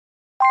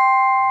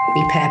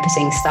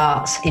Repurposing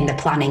starts in the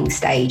planning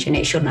stage, and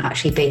it shouldn't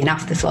actually be an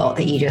afterthought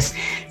that you just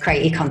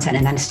create your content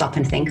and then stop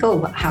and think,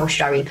 oh, how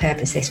should I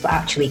repurpose this? But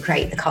actually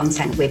create the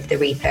content with the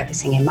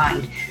repurposing in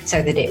mind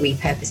so that it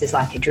repurposes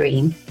like a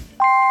dream.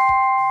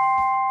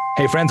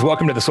 Hey friends,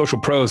 welcome to the Social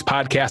Pros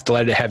podcast.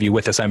 Delighted to have you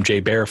with us. I'm Jay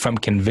Baer from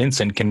Convince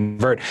and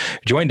Convert,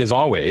 joined as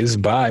always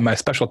by my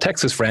special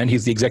Texas friend.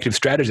 He's the executive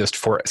strategist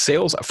for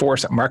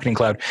Salesforce Marketing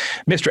Cloud,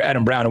 Mr.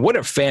 Adam Brown. And what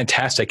a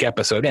fantastic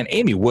episode. And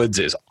Amy Woods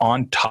is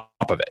on top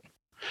of it.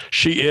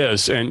 She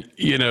is. And,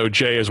 you know,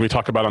 Jay, as we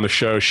talk about on the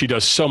show, she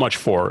does so much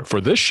for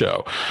this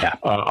show. Yeah.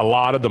 A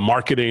lot of the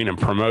marketing and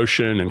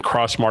promotion and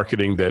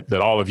cross-marketing that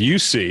all of you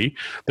see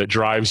that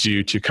drives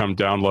you to come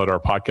download our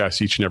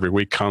podcast each and every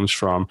week comes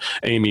from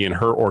Amy and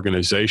her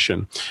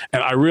organization.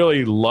 And I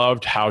really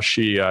loved how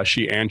she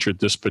answered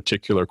this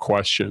particular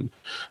question,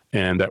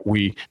 and that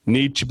we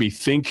need to be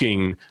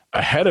thinking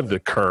ahead of the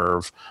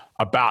curve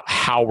about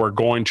how we're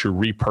going to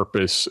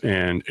repurpose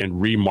and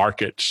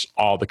remarket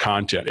all the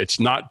content. It's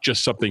not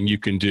just something you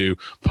can do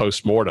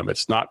post-mortem.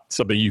 It's not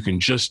something you can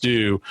just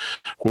do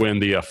when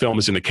the film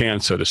is in the can,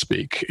 so to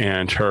speak.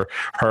 And her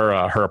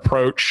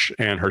approach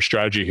and her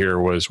strategy here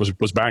was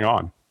bang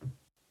on.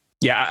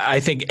 Yeah,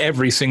 I think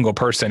every single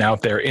person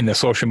out there in the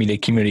social media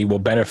community will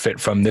benefit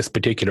from this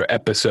particular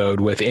episode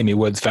with Amy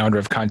Woods, founder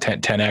of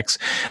Content 10X.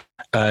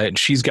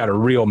 She's got a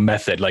real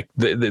method, like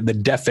the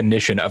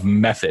definition of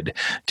method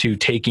to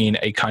taking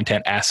a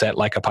content asset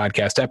like a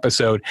podcast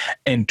episode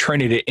and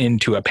turning it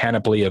into a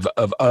panoply of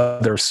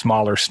other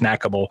smaller,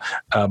 snackable,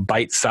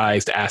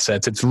 bite-sized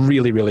assets. It's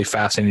really, really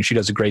fascinating. She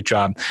does a great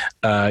job.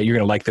 You're going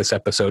to like this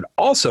episode.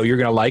 Also, you're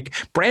going to like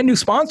brand new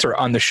sponsor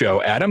on the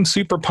show, Adam.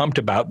 Super pumped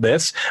about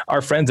this.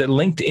 Our friends at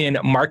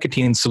LinkedIn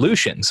Marketing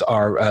Solutions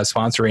are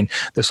sponsoring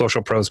the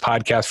Social Pros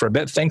podcast for a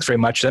bit. Thanks very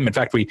much to them. In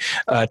fact, we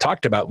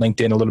talked about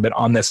LinkedIn a little bit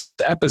on this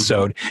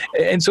episode.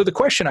 And so the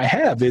question I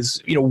have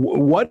is, you know,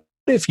 what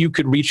if you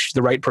could reach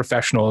the right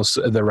professionals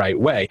the right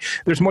way?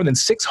 There's more than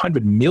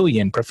 600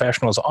 million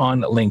professionals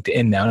on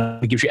LinkedIn now.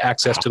 It gives you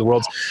access to the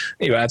world's,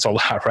 that's a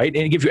lot, right?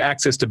 And it gives you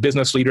access to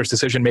business leaders,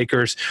 decision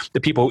makers,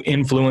 the people who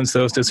influence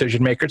those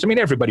decision makers. I mean,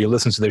 everybody who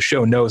listens to this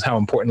show knows how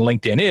important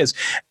LinkedIn is.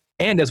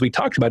 And as we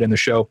talked about in the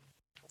show,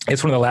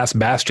 it's one of the last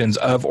bastions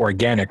of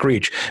organic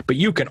reach, but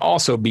you can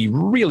also be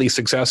really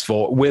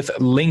successful with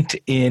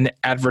LinkedIn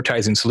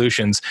advertising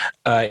solutions.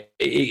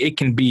 It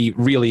can be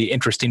really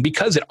interesting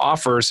because it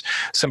offers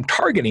some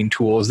targeting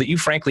tools that you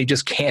frankly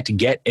just can't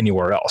get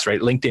anywhere else,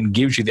 right? LinkedIn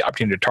gives you the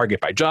opportunity to target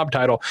by job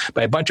title,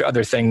 by a bunch of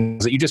other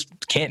things that you just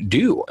can't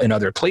do in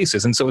other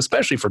places. And so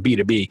especially for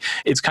B2B,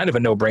 it's kind of a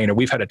no-brainer.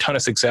 We've had a ton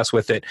of success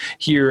with it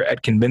here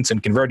at Convince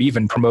and Convert,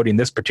 even promoting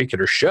this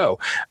particular show.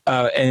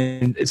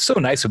 And it's so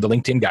nice of the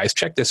LinkedIn guys.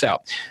 Check this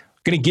out.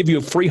 Going to give you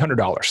a free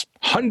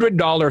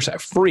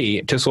 $100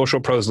 free to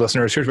Social Pros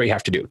listeners. Here's what you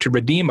have to do. To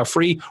redeem a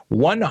free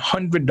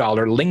 $100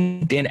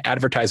 LinkedIn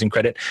advertising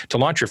credit to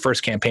launch your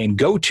first campaign,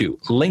 go to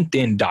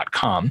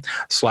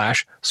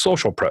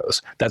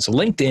linkedin.com/socialpros. That's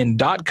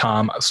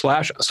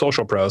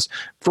linkedin.com/socialpros.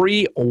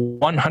 Free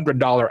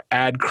 $100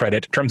 ad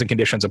credit. Terms and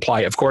conditions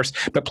apply, of course,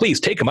 but please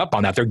take them up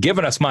on that. They're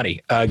giving us money.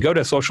 Go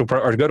to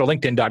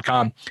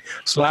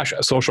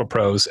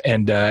linkedin.com/socialpros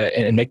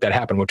and make that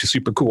happen, which is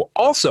super cool.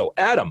 Also,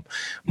 Adam,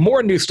 more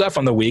new stuff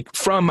on the week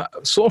from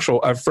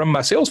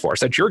Salesforce.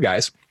 That's your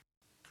guys.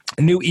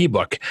 New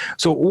ebook.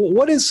 So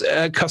what does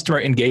customer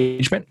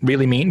engagement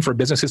really mean for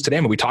businesses today?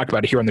 And we talk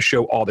about it here on the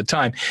show all the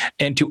time.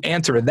 And to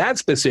answer that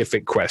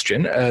specific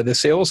question, the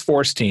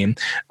Salesforce team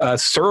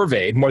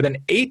surveyed more than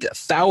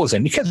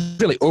 8,000. You can't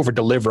really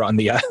over-deliver on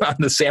the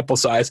sample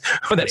size.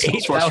 That the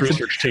Salesforce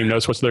research team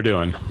knows what they're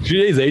doing.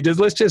 Jeez,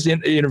 let's just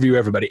interview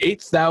everybody.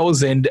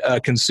 8,000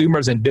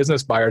 consumers and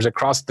business buyers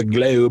across the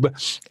globe,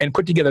 and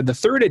put together the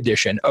third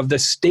edition of the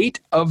State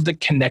of the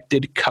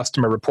Connected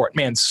Customer Report.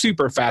 Man,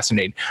 super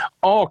fascinating.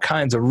 All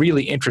kinds of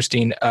really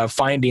interesting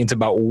findings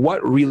about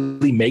what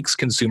really makes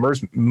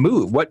consumers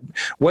move, what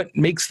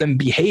makes them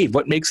behave,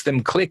 what makes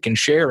them click and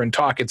share and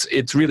talk.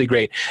 It's really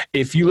great.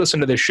 If you listen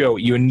to this show,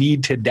 you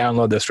need to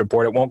download this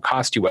report. It won't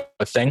cost you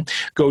a thing.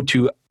 Go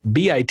to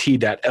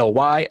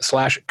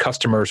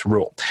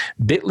bit.ly/customersrule.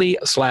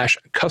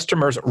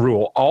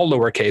 bit.ly/customersrule, all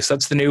lowercase.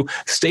 That's the new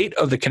State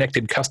of the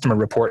Connected Customer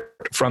Report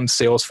from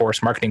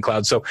Salesforce Marketing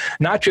Cloud. So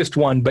not just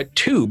one, but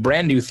two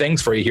brand new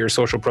things for you here,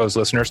 Social Pros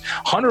listeners.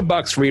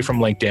 $100 free from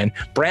LinkedIn,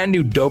 brand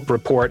new dope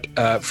report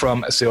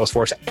from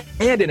Salesforce,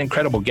 and an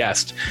incredible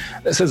guest.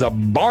 This is a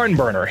barn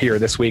burner here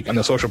this week on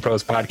the Social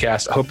Pros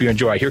podcast. I hope you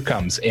enjoy. Here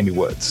comes Amy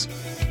Woods.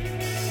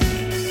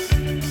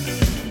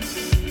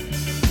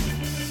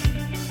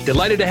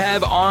 Delighted to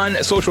have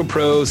on Social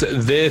Pros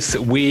this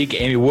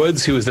week Amy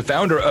Woods, who is the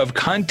founder of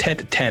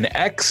Content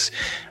 10X.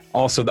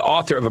 also the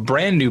author of a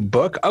brand new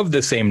book of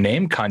the same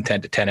name,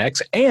 Content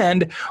 10X,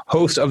 and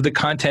host of the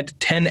Content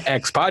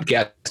 10X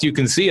podcast. You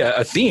can see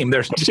a theme.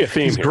 There's a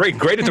theme.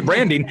 Great at the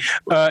branding.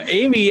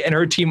 Amy and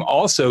her team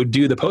also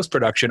do the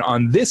post-production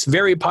on this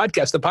very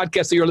podcast, the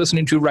podcast that you're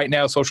listening to right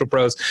now, Social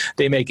Pros.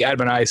 They make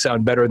Adam and I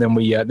sound better than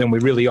we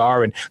really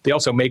are, and they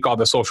also make all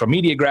the social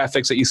media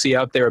graphics that you see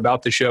out there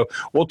about the show.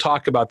 We'll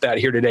talk about that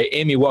here today.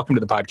 Amy, welcome to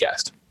the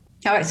podcast.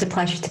 Oh, it's a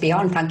pleasure to be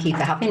on. Thank you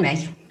for having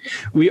me.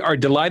 We are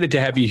delighted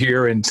to have you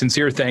here, and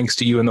sincere thanks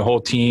to you and the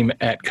whole team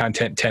at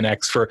Content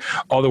 10X for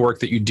all the work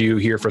that you do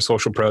here for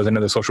Social Pros. I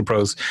know the Social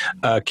Pros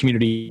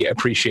community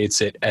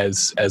appreciates it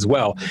as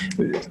well.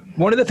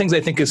 One of the things I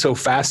think is so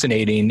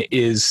fascinating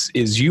is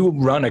you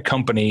run a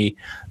company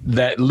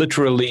that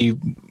literally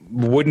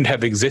wouldn't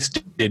have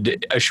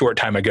existed a short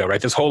time ago, right?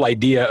 This whole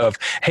idea of,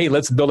 hey,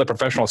 let's build a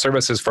professional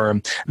services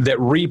firm that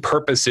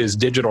repurposes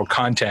digital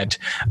content.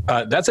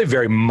 That's a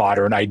very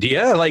modern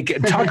idea. Like,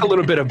 talk a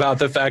little bit about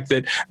the fact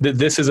that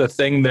this is a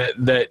thing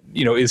that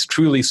is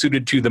truly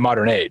suited to the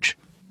modern age.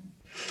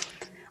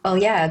 Well,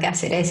 yeah, I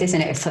guess it is,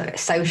 isn't it?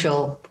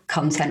 Social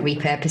content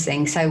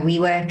repurposing. So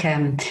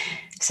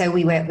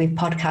we work with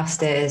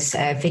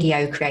podcasters,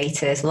 video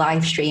creators,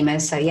 live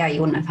streamers. So yeah,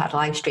 you wouldn't have had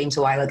live streams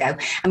a while ago.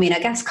 I mean, I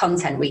guess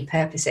content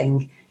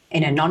repurposing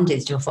in a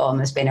non-digital form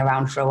has been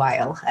around for a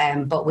while,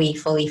 but we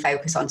fully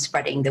focus on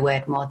spreading the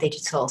word more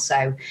digital.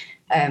 So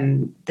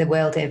the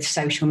world of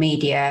social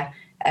media,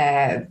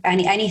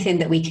 anything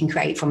that we can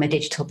create from a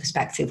digital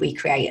perspective, we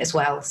create as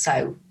well.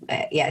 So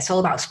yeah, it's all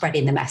about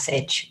spreading the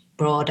message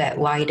broader,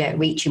 wider,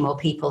 reaching more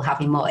people,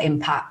 having more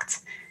impact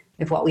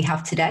with what we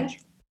have today.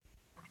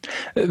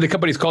 The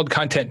company is called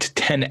Content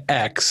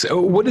 10X.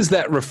 What does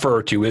that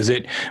refer to? Is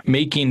it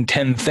making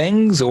 10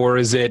 things, or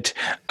is it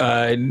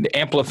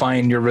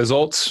amplifying your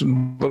results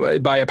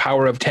by a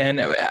power of 10?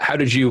 How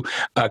did you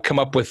come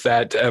up with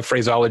that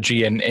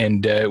phraseology,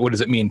 and what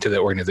does it mean to the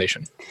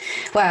organization?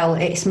 Well,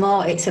 it's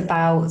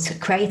about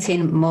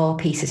creating more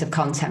pieces of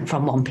content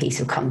from one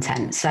piece of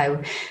content.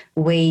 So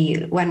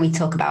when we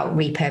talk about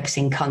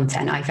repurposing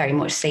content, I very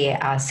much see it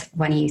as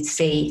when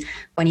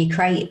you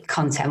create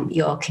content,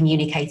 you're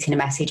communicating a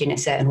message in a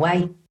certain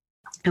way.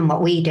 And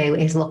what we do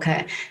is look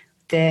at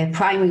the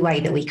primary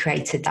way that we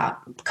created that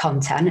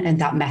content and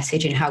that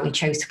message and how we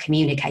chose to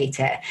communicate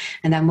it.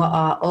 And then what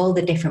are all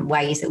the different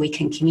ways that we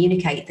can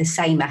communicate the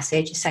same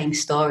message, the same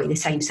story, the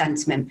same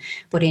sentiment,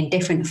 but in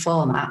different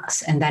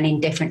formats and then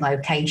in different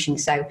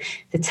locations. So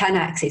the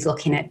 10X is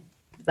looking at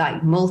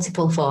like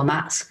multiple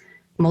formats,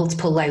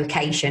 multiple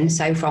locations,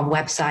 so from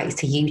websites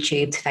to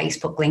YouTube to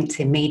Facebook,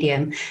 LinkedIn,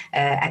 Medium,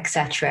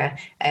 etc.,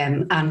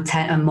 and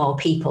more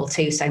people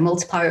too. So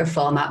multiplier of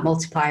format,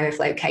 multiplier of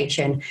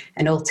location,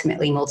 and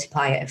ultimately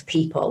multiplier of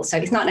people. So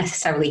it's not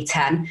necessarily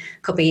 10,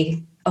 could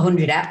be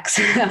 100x,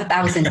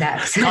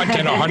 1000x.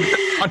 Content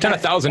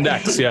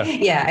 1000x, yeah.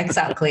 Yeah,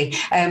 exactly.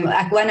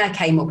 When I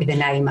came up with the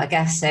name, I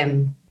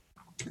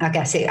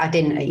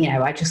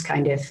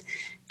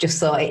just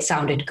thought it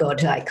sounded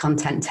good, like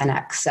Content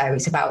 10X. So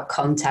it's about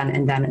content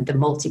and then the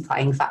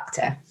multiplying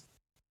factor.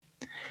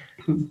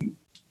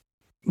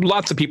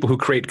 Lots of people who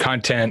create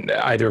content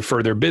either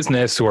for their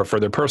business or for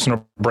their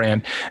personal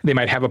brand, they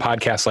might have a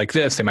podcast like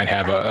this. They might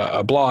have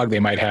a blog. They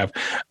might have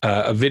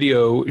a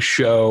video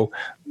show.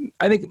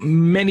 I think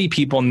many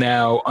people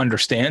now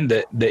understand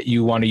that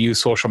you want to use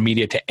social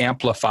media to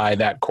amplify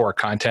that core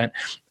content,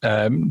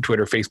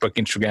 Twitter, Facebook,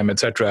 Instagram,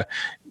 etc.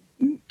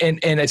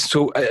 And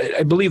so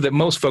I believe that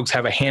most folks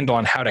have a handle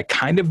on how to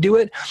kind of do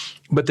it,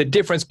 but the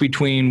difference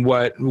between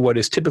what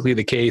is typically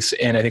the case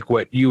and I think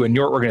what you and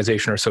your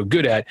organization are so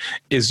good at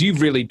is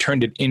you've really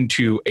turned it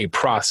into a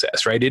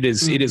process, right? It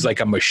is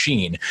like a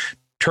machine.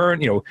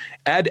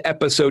 Add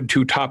episode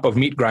to top of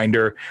meat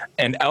grinder,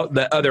 and out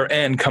the other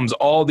end comes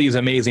all these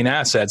amazing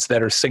assets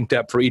that are synced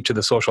up for each of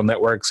the social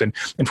networks and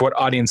for what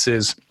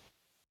audiences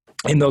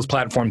in those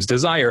platforms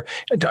desire.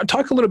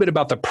 Talk a little bit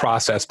about the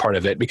process part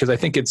of it, because I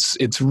think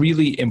it's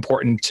really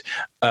important,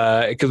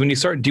 because when you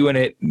start doing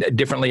it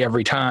differently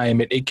every time,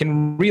 it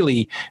can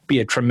really be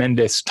a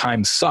tremendous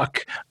time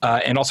suck,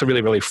 and also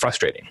really, really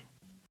frustrating.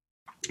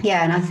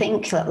 Yeah, and I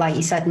think, like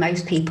you said,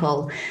 most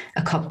people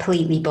are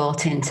completely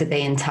bought into the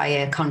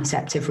entire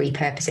concept of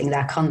repurposing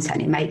their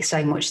content. It makes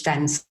so much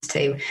sense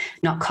to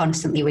not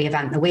constantly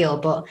reinvent the wheel.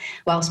 But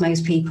whilst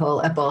most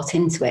people are bought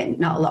into it,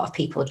 not a lot of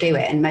people do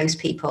it. And most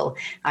people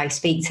I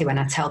speak to, when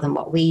I tell them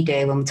what we do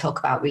and we talk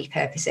about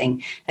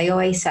repurposing, they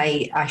always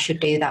say, I should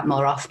do that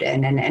more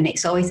often. And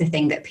it's always the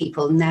thing that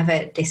people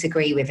never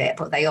disagree with it,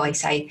 but they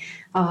always say,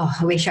 oh,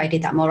 I wish I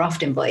did that more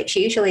often. But it's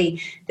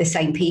usually the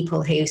same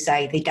people who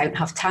say they don't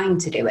have time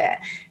to do it.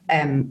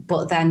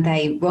 But then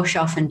they rush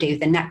off and do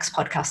the next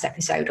podcast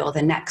episode or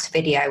the next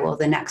video or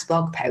the next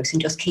blog post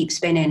and just keep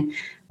spinning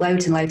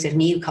loads and loads of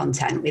new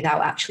content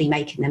without actually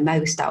making the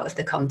most out of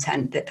the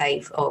content that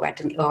they've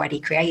already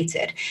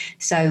created.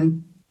 So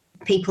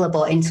people are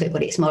bought into it,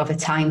 but it's more of a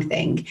time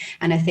thing.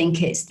 And I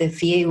think it's the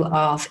view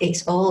of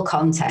it's all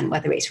content,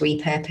 whether it's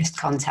repurposed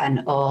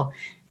content or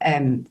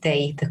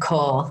the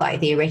core, like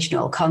the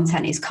original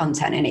content is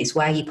content, and it's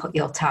where you put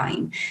your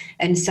time.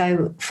 And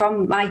so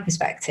from my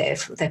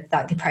perspective,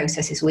 the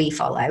processes we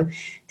follow,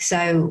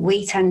 so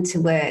we tend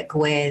to work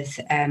with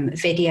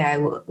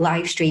video,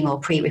 live stream or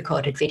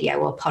pre-recorded video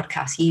or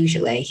podcast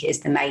usually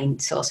is the main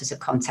sources of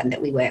content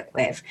that we work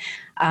with.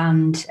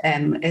 And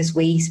as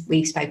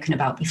we've spoken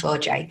about before,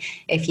 Jay,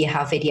 if you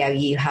have video,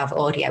 you have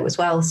audio as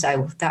well.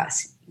 So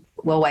that's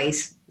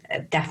always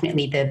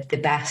definitely the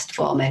best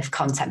form of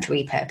content for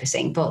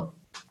repurposing. But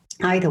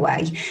either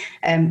way,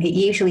 it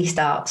usually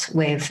starts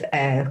with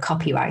a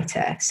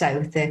copywriter.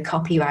 So the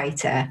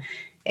copywriter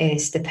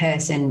is the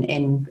person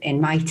in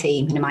my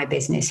team and in my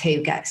business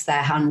who gets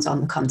their hands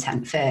on the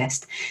content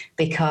first,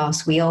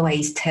 because we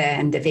always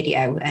turn the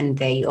video and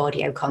the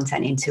audio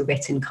content into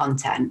written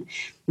content.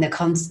 The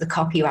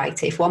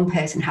copywriter, if one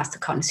person has to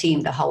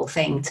consume the whole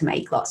thing to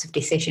make lots of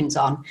decisions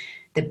on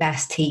the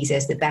best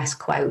teasers, the best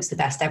quotes, the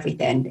best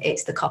everything,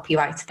 it's the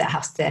copywriter that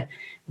has to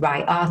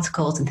write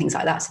articles and things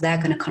like that. So they're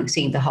going to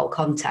consume the whole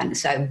content.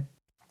 So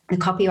the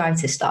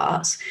copywriter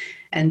starts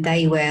and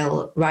they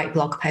will write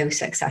blog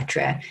posts,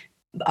 etc.,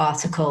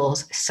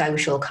 articles,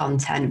 social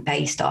content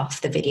based off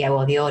the video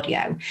or the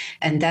audio.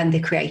 And then the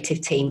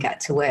creative team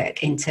get to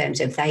work in terms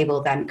of they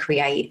will then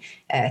create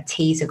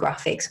teaser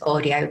graphics,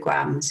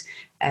 audiograms,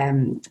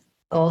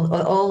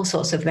 all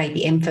sorts of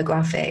maybe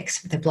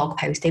infographics, the blog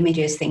post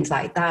images, things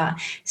like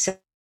that. So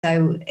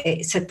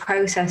it's a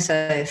process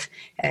of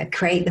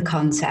create the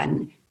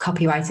content,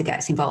 copywriter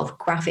gets involved,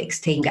 graphics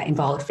team get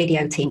involved,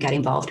 video team get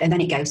involved, and then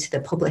it goes to the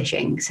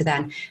publishing. So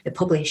then the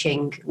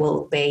publishing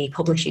will be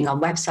publishing on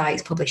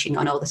websites, publishing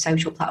on all the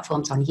social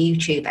platforms, on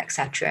YouTube,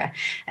 etc.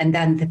 And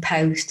then the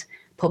post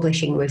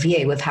publishing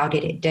review of how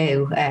did it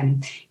do?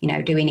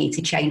 Do we need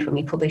to change when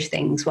we publish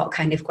things? What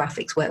kind of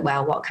graphics work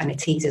well? What kind of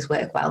teasers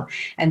work well?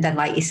 And then,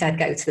 like you said,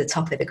 go to the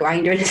top of the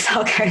grinder and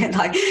start going,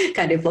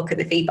 kind of look at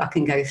the feedback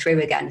and go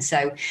through again.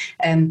 So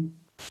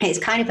it's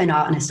kind of an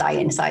art and a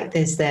science. Like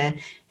there's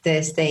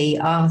the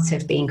art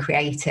of being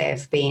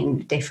creative, being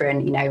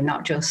different,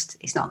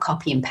 it's not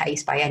copy and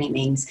paste by any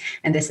means.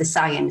 And there's the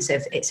science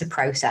of it's a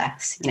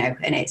process,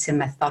 and it's a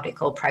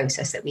methodical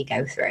process that we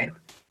go through.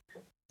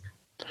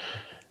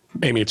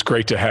 Amy, it's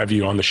great to have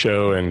you on the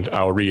show, and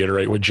I'll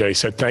reiterate what Jay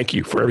said. Thank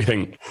you for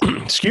everything,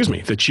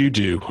 that you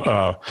do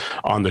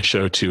on the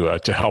show to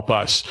help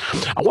us.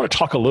 I want to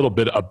talk a little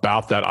bit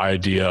about that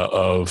idea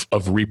of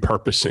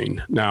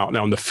repurposing. Now,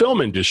 in the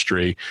film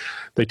industry,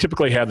 they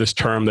typically have this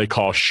term they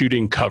call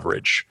shooting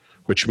coverage,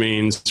 which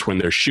means when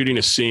they're shooting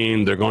a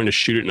scene, they're going to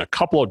shoot it in a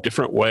couple of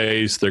different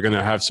ways. They're going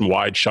to have some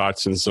wide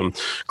shots and some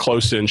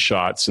close-in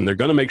shots, and they're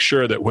going to make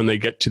sure that when they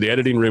get to the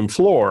editing room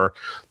floor,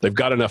 they've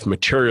got enough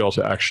material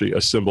to actually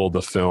assemble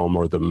the film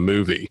or the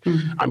movie.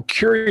 Mm-hmm. I'm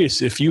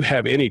curious if you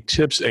have any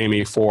tips,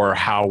 Amy, for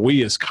how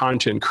we as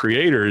content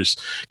creators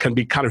can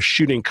be kind of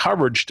shooting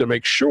coverage to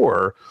make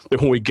sure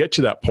that when we get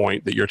to that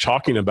point that you're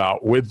talking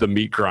about with the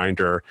meat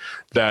grinder,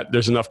 that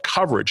there's enough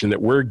coverage and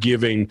that we're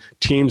giving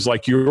teams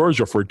like yours,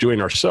 or if we're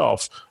doing ourselves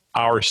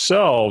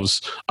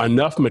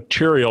enough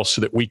material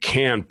so that we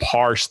can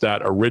parse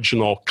that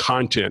original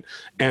content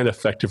and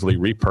effectively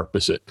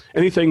repurpose it.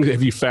 Anything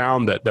have you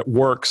found that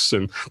works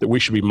and that we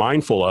should be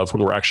mindful of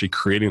when we're actually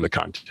creating the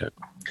content?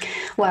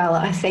 Well,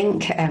 I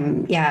think,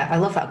 I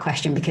love that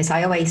question, because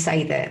I always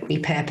say that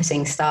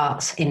repurposing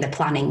starts in the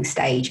planning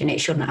stage, and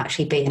it shouldn't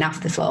actually be an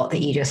afterthought that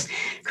you just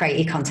create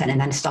your content and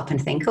then stop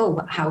and think,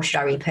 oh, how should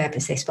I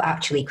repurpose this? But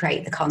actually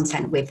create the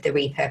content with the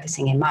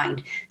repurposing in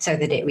mind so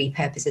that it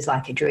repurposes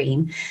like a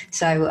dream.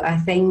 So I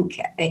think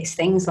it's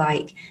things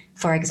like,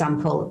 for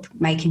example,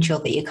 making sure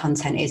that your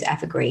content is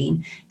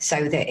evergreen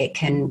so that it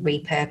can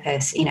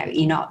repurpose.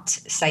 You're not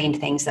saying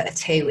things that are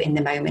too in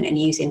the moment and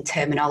using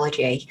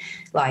terminology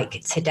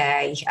like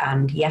today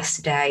and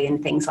yesterday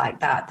and things like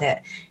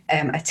that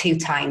are too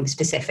time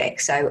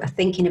specific. So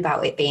thinking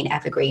about it being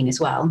evergreen as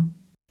well.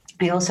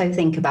 I also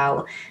think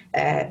about,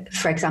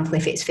 for example,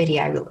 if it's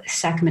video,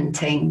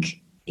 segmenting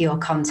your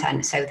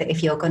content so that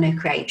if you're going to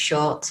create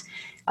short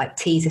like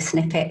teaser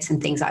snippets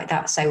and things like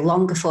that, so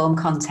longer form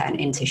content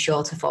into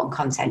shorter form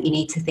content, you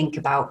need to think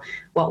about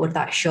what would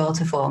that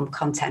shorter form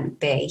content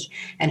be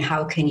and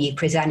how can you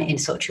present it in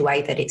such a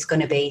way that it's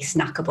going to be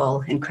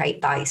snackable and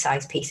create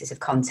bite-sized pieces of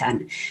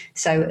content.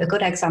 So a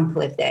good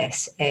example of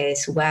this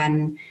is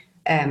when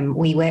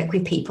we work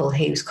with people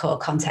whose core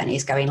content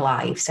is going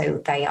live.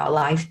 So they're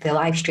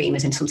live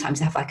streamers, and sometimes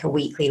they have like a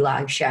weekly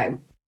live show.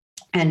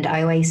 And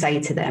I always say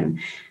to them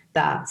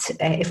that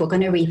if we're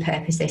going to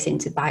repurpose this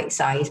into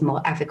bite-sized,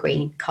 more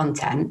evergreen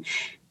content,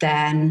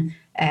 then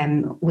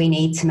we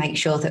need to make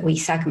sure that we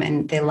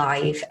segment the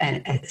live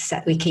and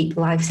we keep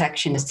live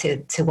sections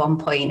to one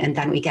point, and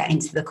then we get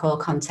into the core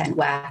content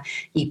where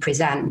you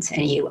present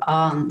and you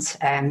aren't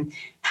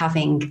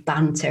having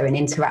banter and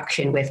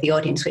interaction with the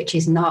audience, which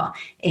is not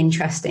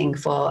interesting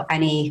for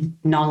any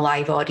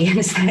non-live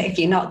audience. If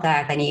you're not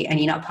there, then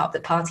you're not part of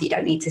the party. You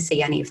don't need to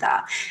see any of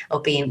that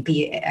or be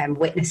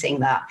witnessing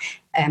that.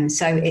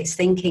 So it's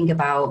thinking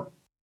about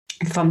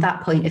from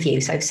that point of view,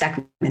 so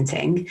segmenting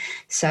segmenting.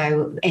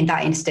 So in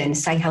that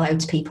instance, say hello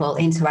to people,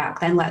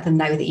 interact, then let them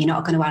know that you're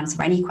not going to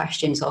answer any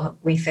questions or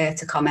refer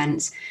to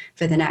comments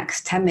for the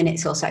next 10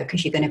 minutes or so,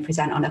 because you're going to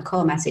present on a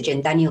core message,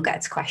 and then you'll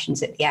get to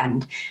questions at the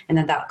end. And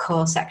then that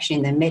core section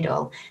in the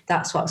middle,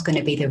 that's what's going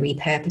to be the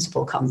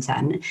repurposable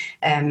content.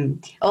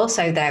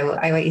 Also, though,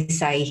 I always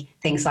say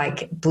things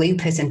like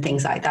bloopers and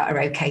things like that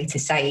are okay to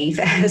save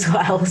as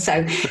well.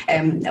 So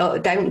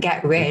don't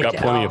get rid We've got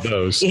plenty of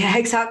those. Yeah,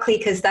 exactly,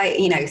 because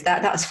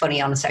that's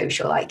funny on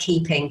social, like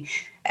keeping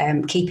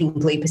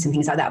bloopers and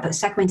things like that, but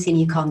segmenting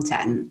your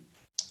content.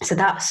 So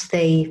that's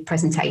the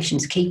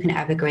presentations, keeping it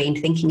evergreen,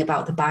 thinking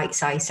about the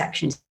bite-sized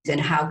sections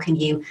and how can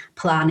you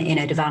plan in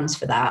advance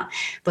for that.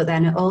 But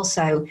then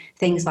also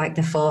things like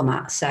the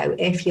format. So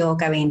if you're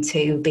going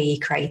to be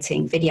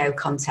creating video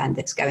content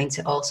that's going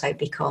to also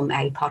become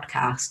a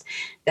podcast,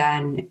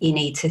 then you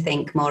need to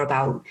think more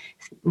about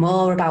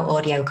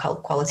audio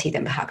quality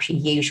than perhaps you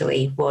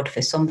usually would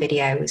for some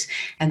videos.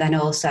 And then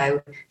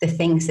also the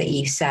things that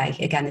you say,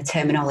 again, the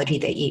terminology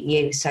that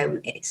you use. So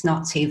it's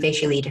not too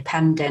visually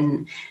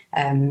dependent,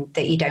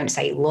 that you don't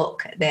say,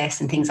 look, this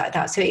and things like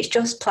that. So it's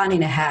just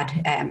planning ahead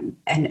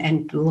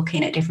and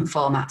looking at different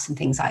formats and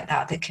things like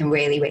that that can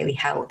really, really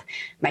help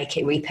make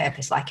it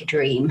repurpose like a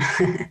dream.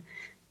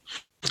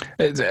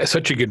 It's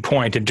such a good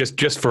point. And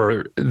just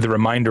for the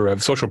reminder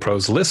of Social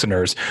Pros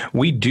listeners,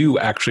 we do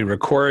actually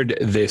record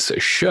this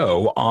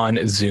show on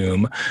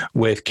Zoom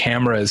with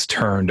cameras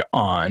turned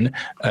on.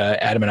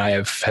 Adam and I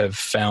have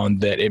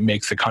found that it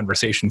makes the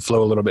conversation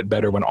flow a little bit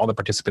better when all the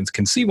participants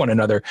can see one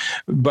another.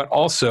 But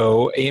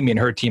also, Amy and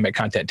her team at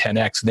Content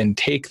 10X then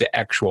take the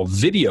actual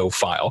video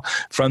file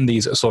from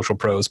these Social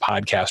Pros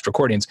podcast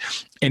recordings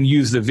and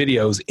use the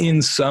videos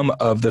in some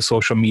of the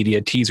social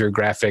media teaser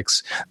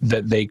graphics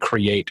that they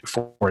create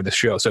for the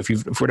show. So if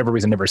you've, for whatever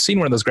reason, never seen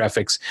one of those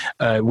graphics,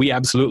 we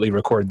absolutely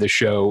record the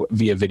show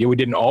via video. We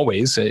didn't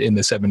always in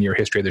the 7-year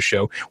history of the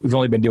show. We've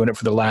only been doing it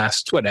for the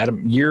last,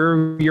 Adam, year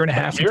and a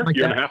half? Year and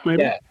a half,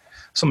 maybe? Yeah.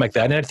 Something like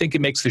that. And I think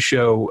it makes the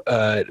show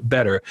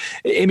better.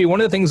 Amy,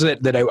 one of the things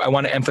that I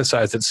want to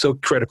emphasize that's so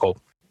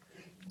critical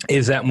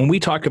is that when we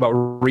talk about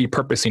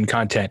repurposing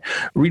content,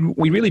 we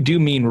really do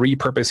mean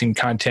repurposing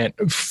content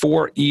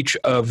for each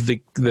of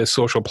the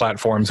social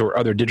platforms or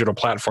other digital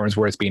platforms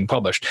where it's being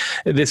published.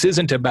 This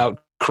isn't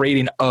about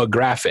creating a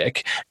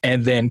graphic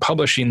and then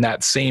publishing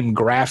that same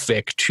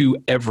graphic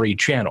to every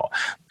channel.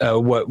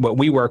 What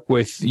we work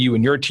with you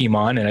and your team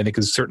on, and I think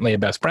is certainly a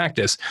best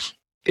practice,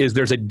 is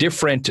there's a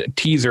different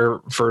teaser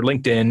for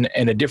LinkedIn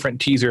and a different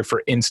teaser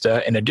for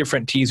Insta and a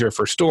different teaser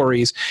for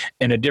stories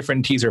and a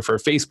different teaser for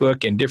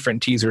Facebook and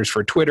different teasers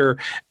for Twitter.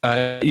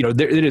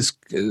 It is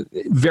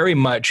very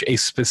much a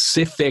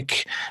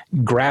specific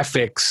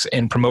graphics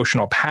and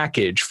promotional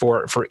package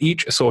for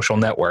each social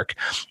network.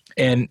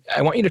 And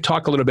I want you to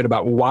talk a little bit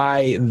about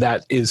why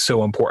that is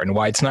so important,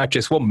 why it's not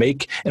just,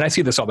 and I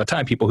see this all the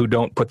time, people who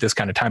don't put this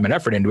kind of time and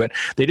effort into it,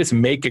 they just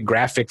make a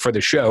graphic for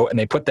the show and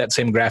they put that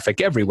same graphic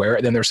everywhere,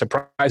 and then they're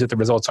surprised that the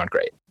results aren't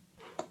great.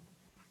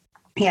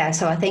 Yeah,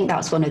 so I think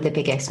that's one of the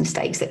biggest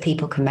mistakes that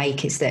people can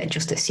make, is that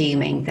just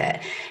assuming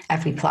that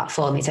every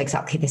platform is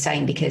exactly the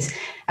same, because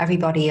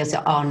everybody is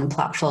on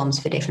platforms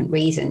for different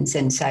reasons.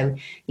 And so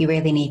you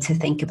really need to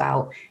think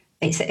about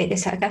I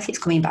guess it's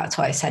coming back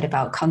to what I said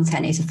about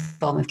content is a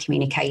form of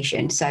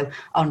communication. So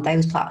on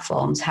those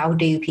platforms, how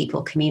do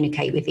people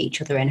communicate with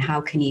each other, and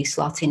how can you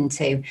slot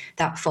into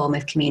that form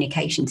of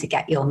communication to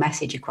get your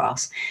message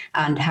across?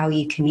 And how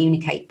you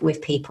communicate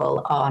with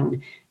people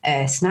on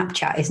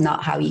Snapchat is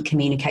not how you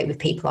communicate with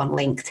people on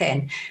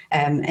LinkedIn.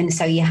 And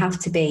so you have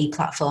to be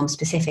platform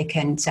specific.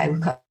 And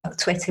so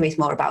Twitter is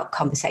more about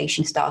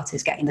conversation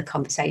starters, getting the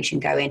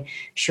conversation going,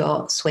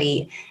 short,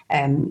 sweet,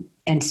 and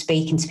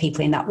speaking to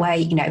people in that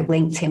way.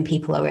 LinkedIn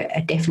people are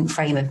a different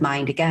frame of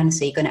mind again.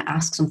 So you're going to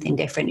ask something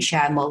different,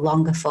 share more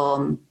longer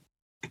form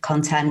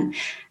content.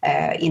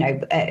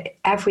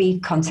 Every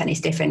content is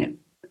different.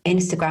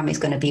 Instagram is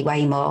going to be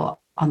way more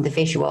on the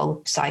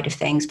visual side of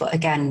things, but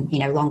again,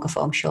 longer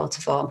form, shorter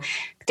form,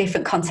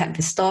 different content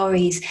for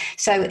stories.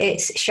 So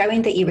it's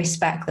showing that you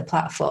respect the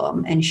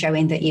platform and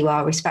showing that you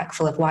are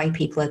respectful of why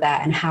people are there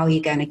and how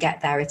you're going to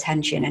get their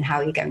attention and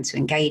how you're going to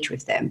engage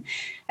with them.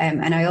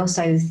 And I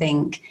also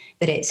think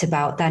that it's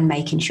about then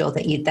making sure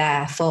that you're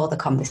there for the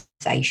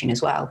conversation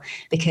as well,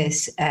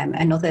 because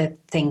another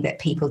thing that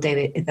people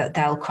do is that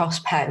they'll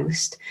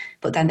cross-post,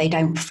 but then they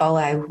don't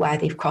follow where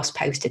they've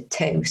cross-posted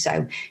to.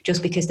 So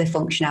just because the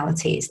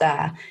functionality is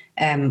there,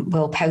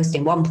 we'll post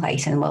in one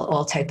place and we'll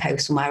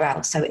auto-post somewhere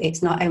else. So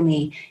it's not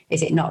only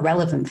is it not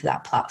relevant for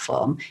that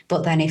platform,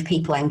 but then if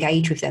people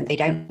engage with them, they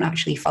don't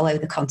actually follow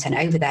the content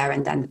over there,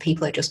 and then the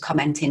people are just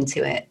commenting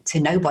to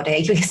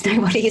nobody, because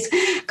nobody is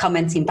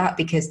commenting back,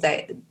 because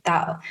that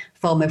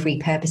form of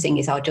repurposing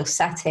is I'll just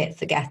set it,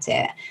 forget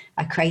it.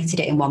 I created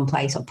it in one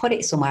place, I'll put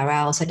it somewhere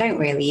else. I don't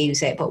really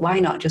use it, but why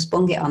not just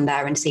bung it on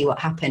there and see what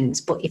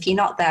happens? But if you're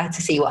not there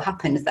to see what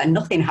happens, then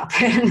nothing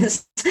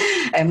happens.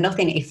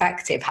 Nothing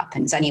effective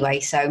happens anyway.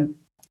 So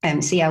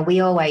So yeah,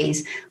 we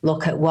always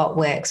look at what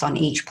works on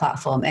each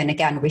platform, and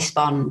again,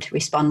 respond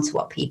to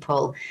what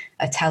people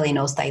are telling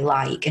us they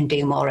like, and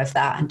do more of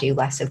that and do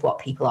less of what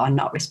people are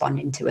not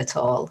responding to at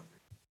all.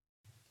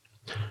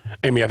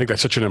 Amy, I think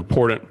that's such an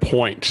important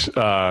point,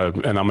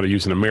 and I'm going to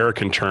use an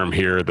American term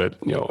here, that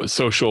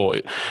social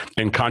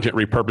and content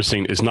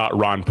repurposing is not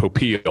Ron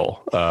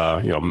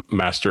Popeil,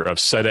 master of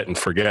set it and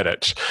forget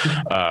it.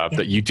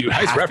 That you do.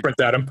 Nice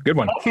reference, Adam. Good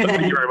one. Thank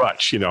you very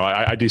much.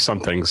 I do some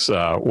things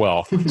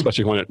well,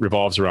 especially when it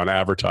revolves around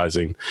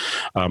advertising.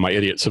 My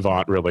idiot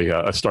savant really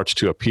starts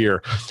to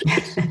appear.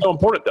 It's so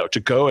important, though, to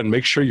go and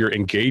make sure you're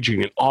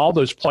engaging in all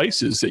those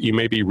places that you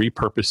may be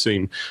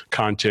repurposing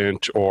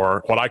content,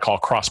 or what I call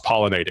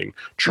cross-pollinating,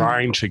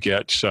 trying to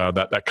get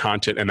that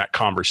content and that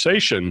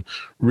conversation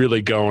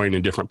really going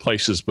in different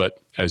places. But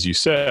as you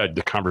said,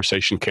 the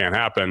conversation can't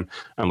happen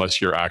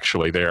unless you're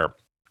actually there.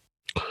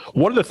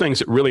 One of the things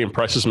that really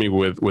impresses me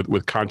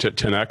with Content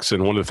 10X,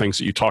 and one of the things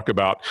that you talk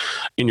about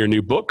in your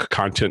new book,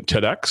 Content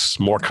 10X,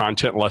 More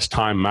Content, Less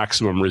Time,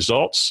 Maximum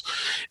Results,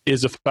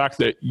 is the fact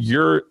that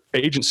your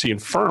agency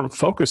and firm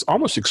focus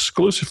almost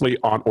exclusively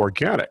on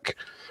organic.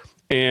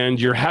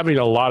 And you're having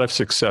a lot of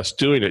success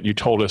doing it. You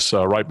told us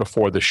right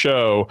before the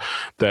show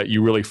that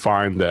you really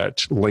find that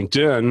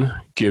LinkedIn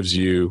gives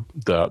you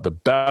the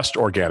best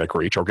organic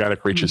reach.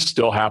 Organic reach is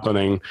still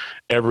happening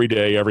every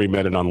day, every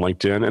minute on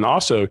LinkedIn. And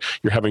also,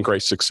 you're having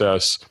great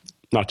success,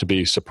 not to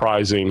be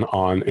surprising,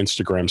 on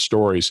Instagram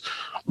stories.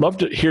 Love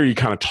to hear you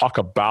kind of talk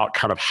about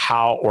kind of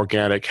how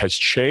organic has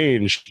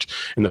changed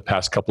in the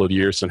past couple of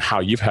years, and how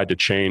you've had to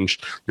change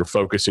your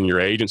focus in your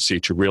agency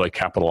to really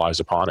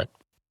capitalize upon it.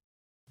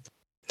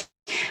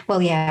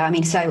 Well, yeah,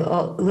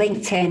 so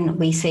LinkedIn,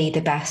 we see the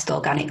best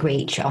organic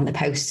reach on the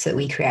posts that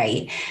we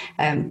create.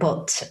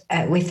 But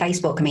with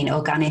Facebook,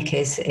 organic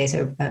is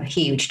a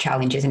huge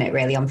challenge, isn't it,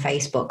 really, on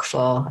Facebook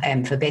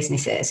for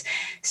businesses.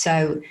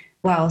 So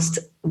whilst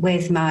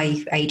with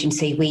my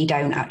agency, we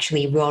don't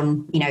actually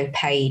run,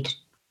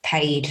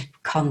 paid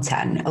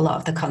content, a lot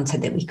of the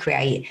content that we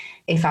create,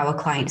 if our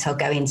clients are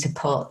going to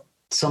put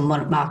some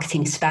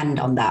marketing spend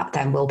on that,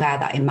 then we'll bear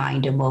that in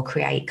mind, and we'll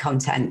create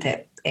content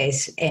that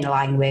is in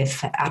line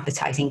with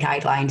advertising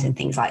guidelines and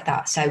things like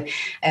that. So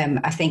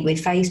I think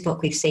with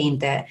Facebook, we've seen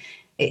that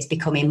it's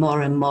becoming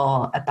more and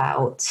more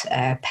about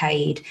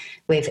paid.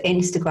 With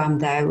Instagram,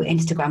 though,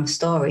 Instagram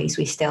stories,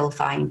 we still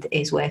find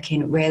is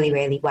working really,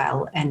 really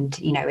well. And,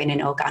 in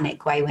an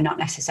organic way, we're not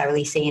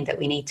necessarily seeing that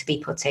we need to be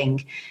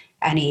putting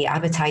any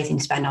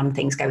advertising spend on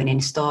things going in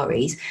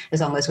stories,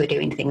 as long as we're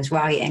doing things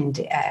right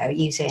and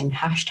using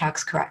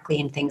hashtags correctly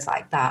and things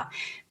like that.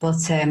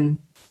 But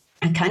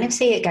I kind of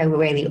see it go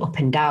really up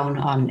and down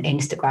on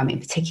Instagram in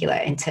particular,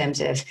 in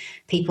terms of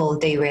people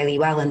do really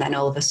well, and then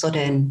all of a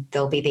sudden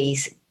there'll be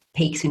these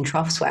peaks and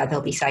troughs where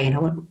they'll be saying,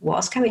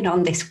 what's going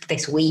on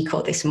this week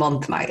or this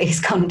month? It's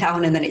gone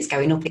down and then it's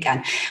going up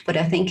again. But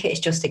I think it's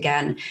just,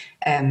 again,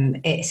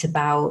 it's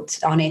about,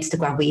 on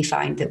Instagram, we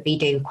find that we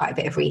do quite a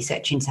bit of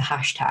research into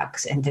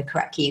hashtags and the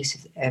correct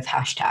use of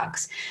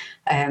hashtags.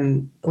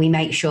 We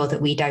make sure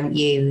that we don't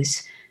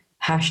use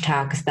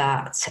hashtags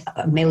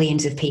that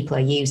millions of people are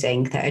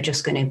using, that are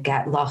just going to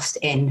get lost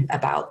in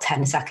about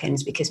 10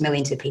 seconds because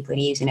millions of people are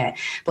using it,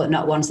 but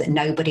not ones that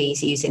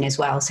nobody's using as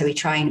well. So we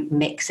try and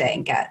mix it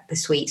and get the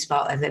sweet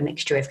spot of a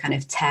mixture of kind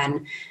of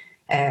 10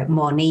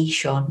 more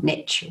niche or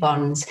niche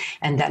ones,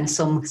 and then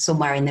some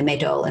somewhere in the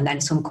middle, and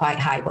then some quite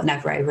high, but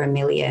never over 1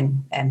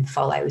 million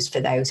follows for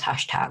those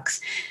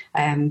hashtags.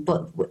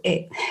 But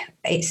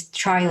it's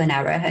trial and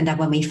error. And then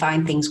when we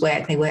find things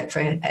work, they work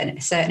for a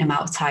certain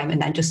amount of time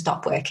and then just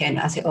stop working,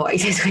 as it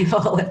always is with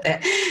all of the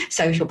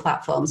social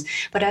platforms.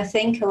 But I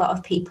think a lot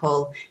of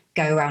people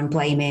go around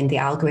blaming the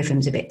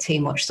algorithms a bit too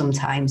much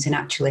sometimes, and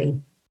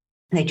actually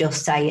they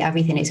just say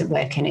everything isn't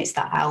working, it's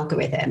that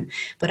algorithm.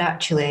 But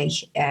actually,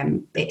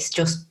 it's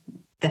just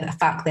the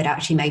fact that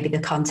actually maybe the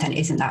content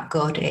isn't that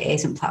good, it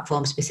isn't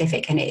platform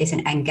specific, and it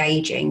isn't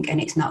engaging, and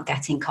it's not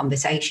getting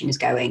conversations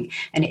going,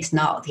 and it's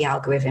not the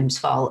algorithm's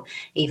fault.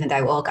 Even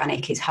though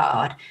organic is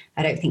hard,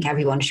 I don't think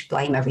everyone should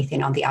blame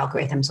everything on the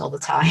algorithms all the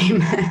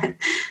time.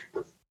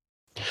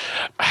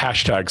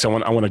 Hashtags.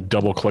 I want to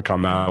double click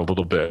on that a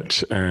little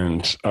bit.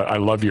 And I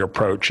love your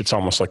approach. It's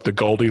almost like the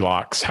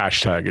Goldilocks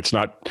hashtag. It's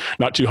not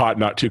too hot,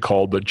 not too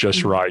cold, but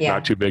just right. Yeah.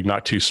 Not too big,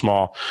 not too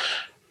small.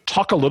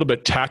 Talk a little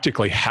bit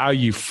tactically how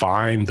you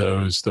find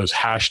those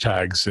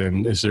hashtags,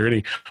 and is there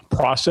any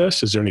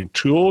process? Is there any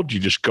tool? Do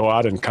you just go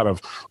out and kind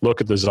of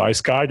look at the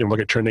Zeiss Guide and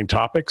look at trending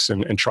topics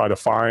and try to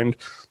find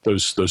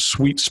those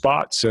sweet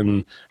spots?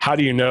 And how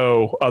do you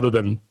know, other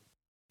than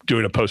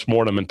doing a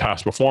postmortem and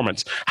past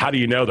performance, how do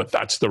you know that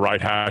that's the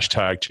right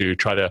hashtag to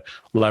try to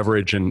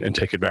leverage and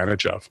take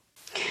advantage of?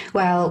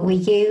 Well, we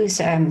use,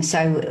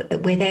 so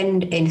within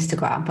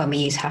Instagram, when we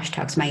use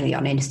hashtags mainly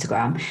on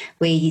Instagram,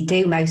 we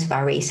do most of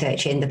our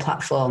research in the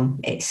platform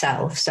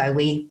itself. So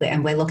we're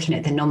looking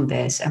at the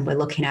numbers, and we're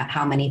looking at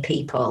how many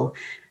people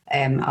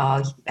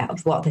are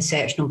what the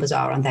search numbers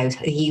are on those,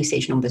 the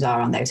usage numbers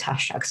are on those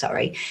hashtags,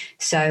 sorry.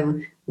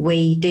 So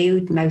we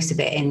do most of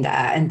it in there,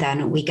 and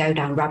then we go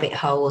down rabbit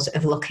holes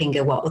of looking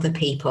at what other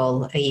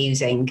people are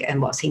using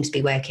and what seems to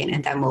be working,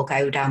 and then we'll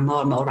go down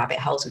more and more rabbit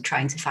holes of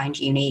trying to find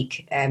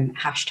unique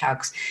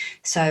hashtags.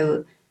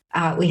 So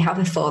we have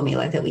a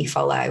formula that we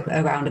follow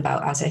around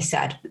about, as I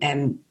said,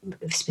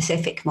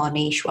 specific, more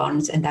niche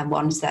ones, and then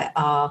ones that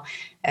are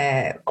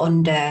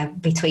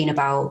between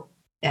about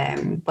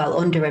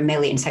under 1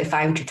 million, so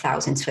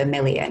 500,000 to 1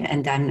 million,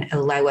 and then a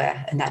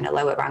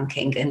lower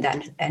ranking, and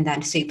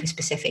then super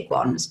specific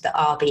ones that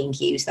are being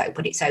used though,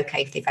 but it's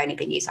okay if they've only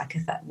been used like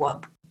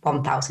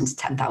 1,000 to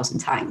 10,000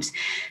 times.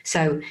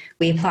 So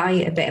we apply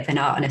a bit of an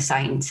art and a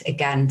science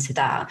again to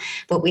that,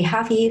 but we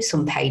have used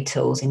some paid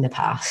tools in the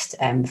past.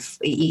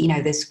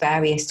 There's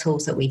various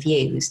tools that we've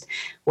used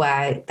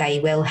where they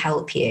will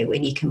help you,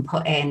 and you can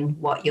put in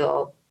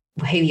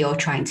who you're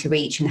trying to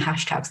reach and the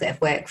hashtags that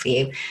have worked for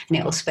you, and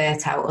it'll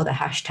spurt out other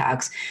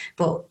hashtags.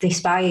 But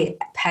despite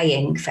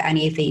paying for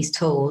any of these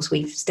tools,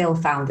 we've still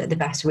found that the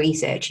best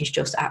research is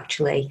just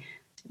actually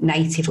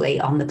natively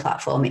on the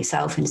platform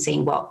itself and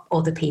seeing what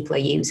other people are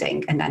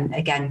using, and then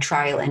again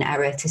trial and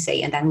error to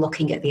see, and then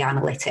looking at the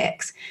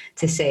analytics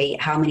to see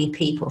how many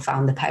people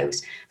found the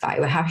post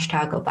via a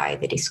hashtag or via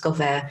the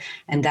discover,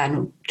 and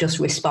then just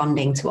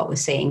responding to what we're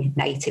seeing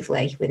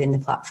natively within the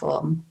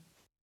platform.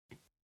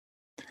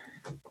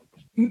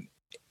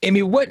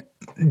 Amy, what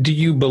do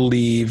you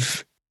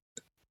believe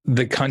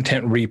the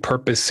content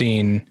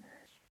repurposing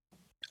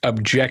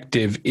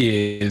objective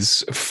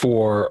is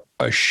for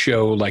a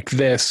show like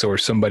this or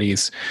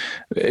somebody's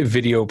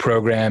video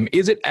program?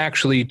 Is it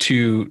actually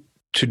to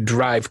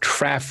drive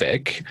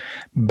traffic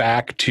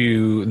back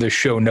to the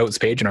show notes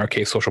page, in our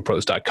case,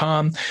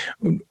 socialpros.com,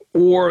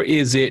 or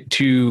is it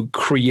to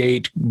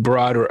create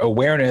broader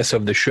awareness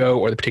of the show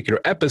or the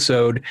particular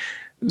episode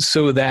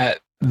so that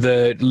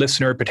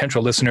the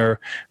potential listener,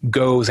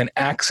 goes and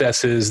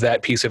accesses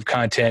that piece of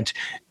content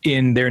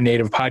in their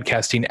native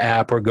podcasting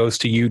app or goes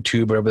to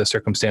YouTube, whatever the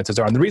circumstances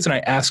are? And the reason I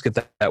ask it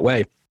that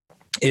way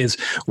is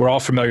we're all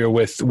familiar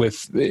with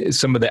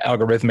some of the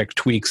algorithmic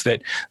tweaks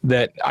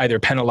that either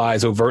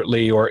penalize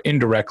overtly or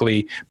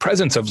indirectly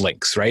presence of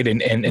links, right?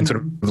 And sort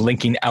of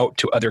linking out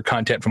to other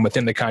content from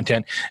within the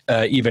content.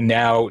 Even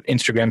now,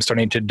 Instagram's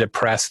starting to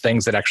depress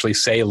things that actually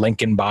say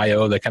link in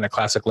bio, the kind of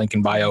classic link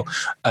in bio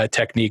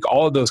technique,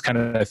 all of those kind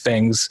of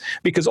things,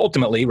 because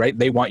ultimately, right,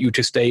 they want you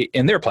to stay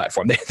in their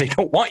platform. They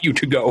don't want you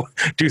to go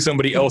to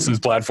somebody else's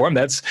platform.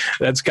 That's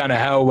kind of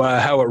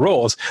how it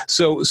rolls.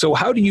 So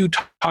how do you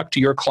talk to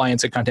your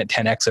clients at Content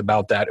 10X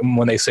about that? And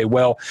when they say,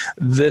 well,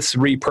 this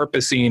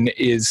repurposing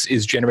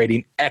is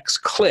generating X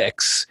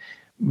clicks,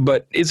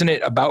 but isn't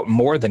it about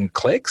more than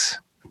clicks?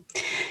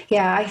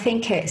 Yeah, I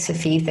think it's a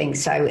few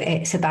things. So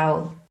it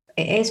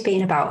is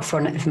being about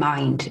front of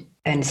mind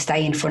and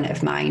stay in front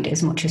of mind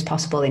as much as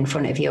possible in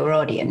front of your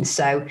audience.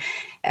 So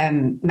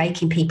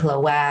making people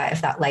aware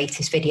of that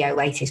latest video,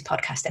 latest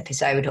podcast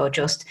episode, or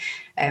just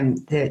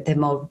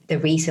the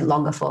recent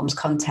longer forms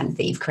content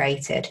that you've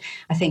created.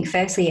 I think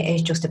firstly, it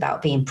is just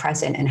about being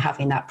present and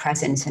having that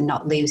presence and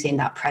not losing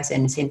that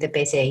presence in the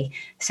busy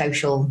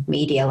social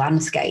media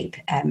landscape.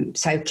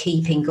 So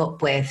keeping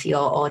up with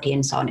your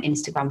audience on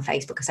Instagram,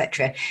 Facebook,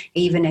 etc.,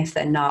 even if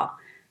they're not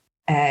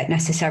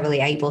necessarily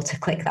able to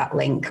click that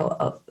link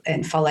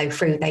and follow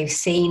through. They've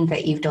seen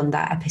that you've done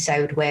that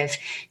episode with,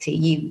 so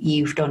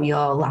you've done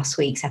your last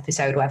week's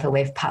episode, whether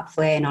with Pat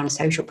Flynn on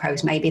Social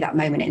Pros. Maybe that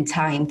moment in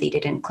time they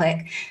didn't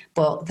click,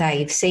 but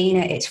they've seen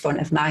it, it's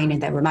front of mind,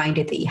 and they're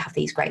reminded that you have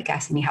these great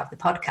guests and you have the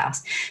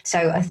podcast.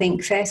 So I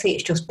think firstly,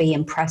 it's just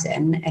being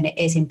present, and it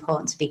is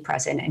important to be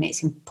present, and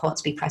it's important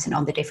to be present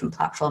on the different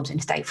platforms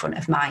and stay front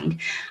of mind.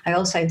 I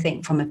also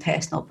think from a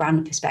personal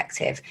brand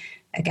perspective,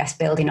 I guess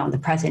building on the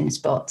presence,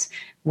 but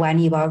when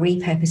you are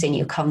repurposing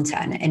your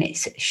content and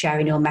it's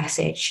sharing your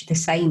message, the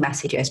same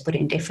messages, but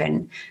in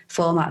different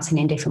formats and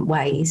in different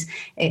ways,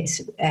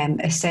 it's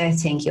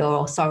asserting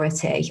your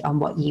authority on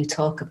what you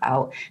talk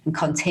about and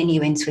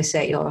continuing to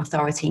assert your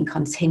authority and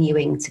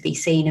continuing to be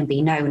seen and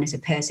be known as a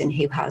person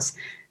who has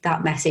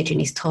that message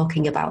and is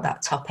talking about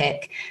that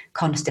topic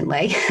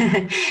constantly.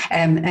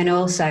 And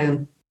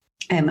also,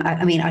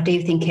 I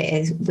do think it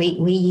is,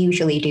 we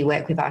usually do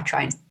work with our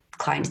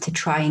clients to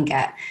try and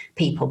get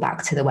people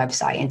back to the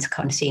website and to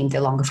consume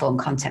the longer form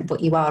content. But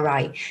you are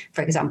right.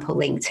 For example,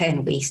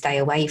 LinkedIn, we stay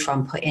away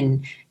from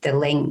putting the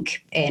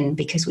link in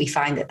because we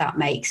find that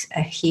makes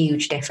a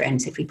huge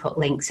difference if we put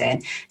links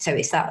in. So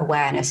it's that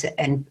awareness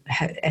and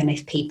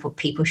if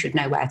people should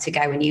know where to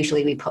go. And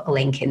usually we put a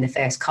link in the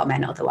first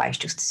comment, otherwise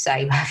just to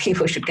say where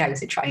people should go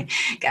to try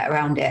and get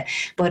around it.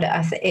 But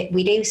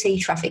we do see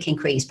traffic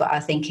increase, but I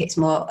think it's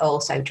more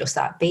also just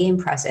that being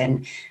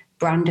present,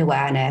 brand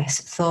awareness,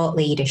 thought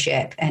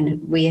leadership, and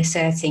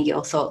reasserting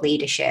your thought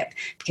leadership,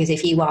 because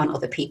if you aren't,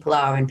 other people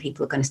are, and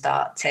people are going to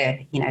start to,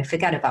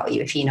 forget about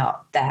you if you're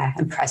not there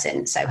and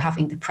present. So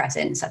having the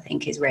presence, I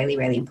think, is really,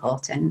 really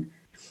important.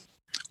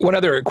 One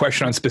other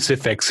question on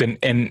specifics, and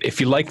if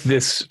you like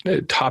this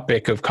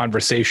topic of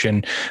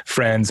conversation,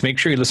 friends, make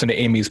sure you listen to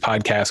Amy's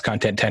podcast,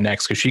 Content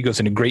 10X, because she goes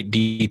into great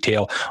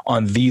detail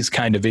on these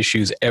kind of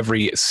issues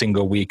every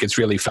single week. It's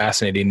really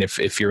fascinating.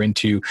 If you're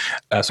into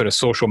sort of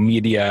social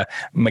media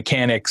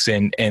mechanics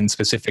and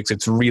specifics,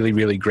 it's really,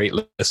 really great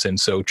listen.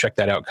 So check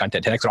that out,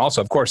 Content 10X. And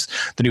also, of course,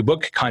 the new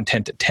book,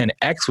 Content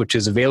 10X, which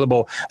is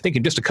available, I think,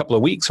 in just a couple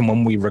of weeks. And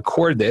when we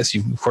record this,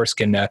 you, of course,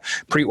 can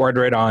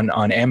pre-order it on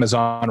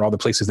Amazon or all the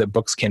places that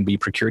books can be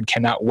procured.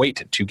 Cannot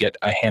wait to get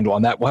a handle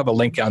on that. We'll have a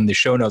link on the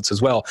show notes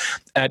as well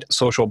at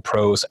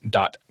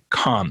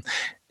socialpros.com.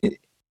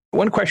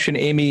 One question,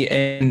 Amy,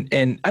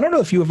 and I don't know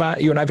if you and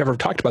I have ever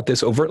talked about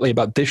this overtly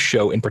about this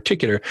show in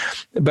particular,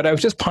 but I was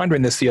just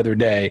pondering this the other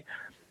day.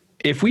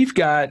 If we've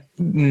got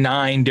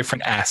 9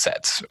 different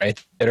assets,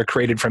 right, that are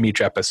created from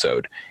each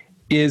episode,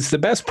 is the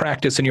best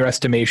practice in your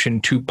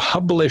estimation to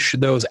publish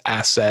those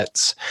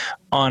assets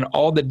on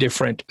all the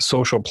different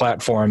social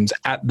platforms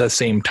at the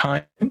same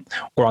time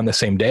or on the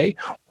same day,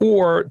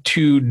 or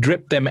to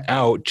drip them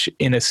out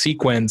in a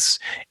sequence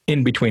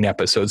in between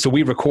episodes? So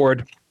we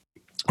record,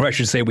 or I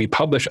should say we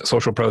publish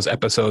Social Pros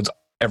episodes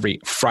every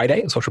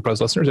Friday. Social Pros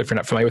listeners, if you're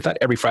not familiar with that,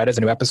 every Friday is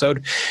a new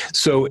episode.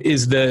 So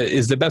is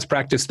the best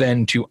practice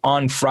then to,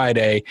 on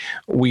Friday,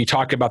 we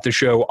talk about the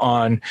show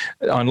on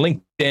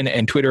LinkedIn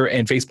and Twitter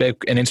and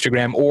Facebook and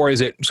Instagram, or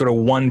is it sort of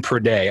one per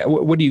day?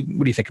 What do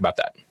you think about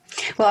that?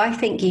 Well, I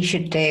think you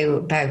should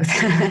do both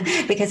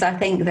because I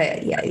think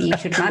that you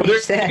should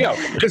manage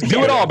Just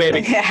do it all, baby.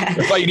 Yeah.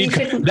 That's why you need.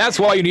 That's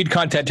why you need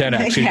Content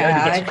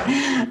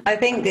 10X. I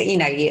think that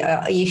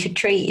you should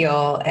treat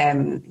your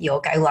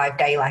go live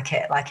day like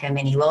a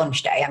mini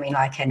launch day. I mean,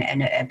 like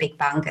a big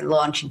bang and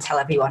launch and tell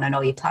everyone on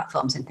all your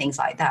platforms and things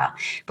like that.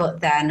 But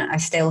then I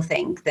still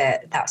think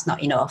that that's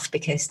not enough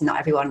because not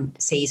everyone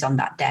sees on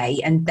that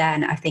day. And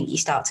then I think you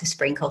start to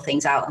sprinkle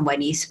things out, and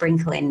when you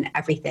sprinkle in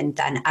everything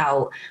then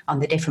out on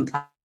the different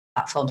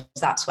platforms,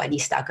 that's when you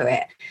stagger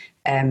it,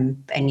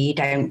 and you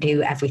don't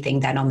do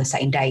everything then on the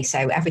same day.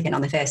 So everything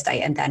on the first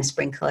day, and then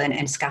sprinkle in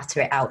and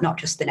scatter it out, not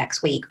just the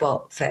next week,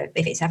 but for,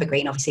 if it's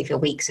evergreen, obviously for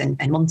weeks and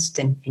months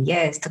and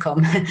years to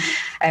come.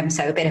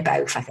 So a bit of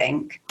both, I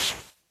think.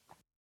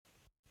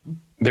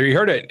 There you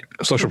heard it,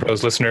 Social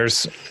Pros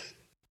listeners.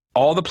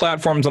 All the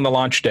platforms on the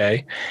launch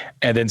day,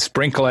 and then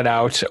sprinkle it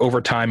out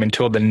over time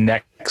until the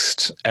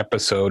next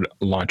episode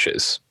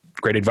launches.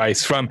 Great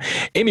advice from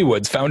Amy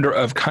Woods, founder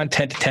of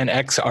Content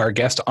 10X, our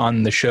guest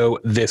on the show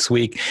this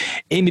week.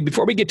 Amy,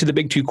 before we get to the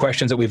big 2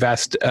 questions that we've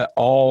asked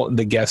all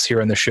the guests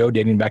here on the show,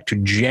 dating back to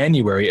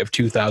January of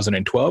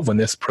 2012, when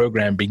this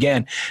program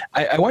began,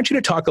 I want you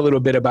to talk a little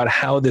bit about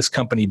how this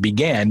company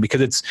began,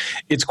 because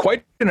it's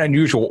quite an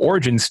unusual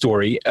origin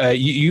story.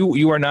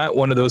 You are not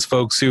one of those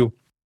folks who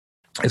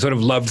I sort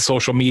of loved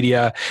social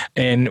media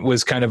and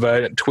was kind of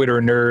a Twitter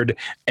nerd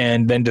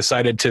and then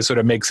decided to sort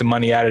of make some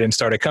money at it and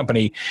start a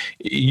company.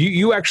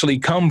 You actually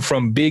come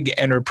from big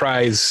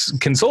enterprise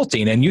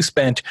consulting, and you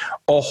spent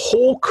a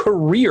whole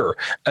career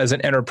as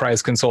an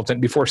enterprise consultant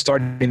before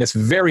starting this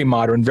very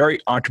modern, very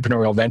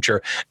entrepreneurial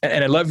venture.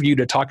 And I'd love you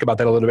to talk about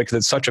that a little bit because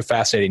it's such a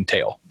fascinating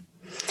tale.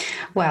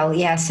 Well,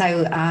 yeah,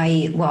 so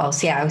I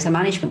was a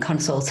management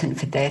consultant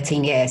for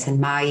 13 years,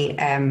 and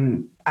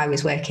I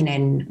was working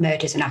in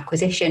mergers and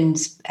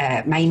acquisitions,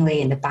 mainly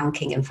in the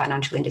banking and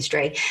financial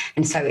industry.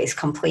 And so it's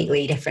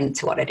completely different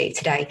to what I do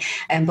today.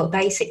 But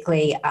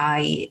basically,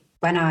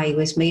 when I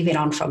was moving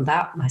on from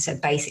that, I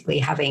said basically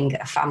having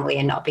a family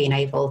and not being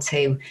able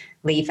to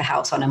leave the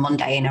house on a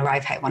Monday and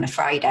arrive home on a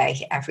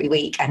Friday every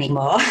week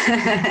anymore.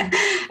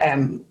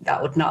 That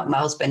would not, my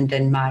husband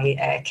and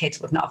my kids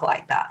would not have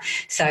liked that.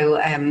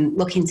 So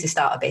looking to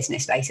start a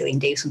business basically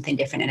and do something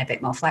different and a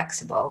bit more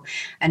flexible.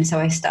 And so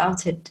I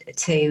started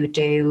to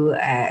do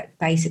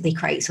basically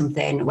create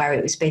something where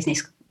it was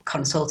business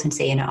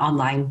consultancy in an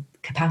online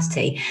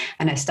capacity,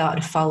 and I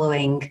started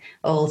following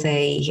all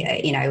the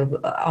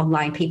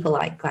online people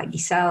like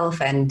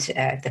yourself and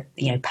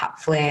Pat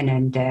Flynn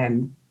and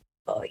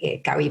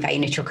Gary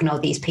Vaynerchuk and all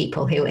these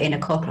people who in a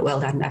corporate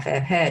world I'd never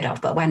heard of,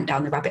 but went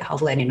down the rabbit hole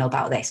learning all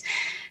about this.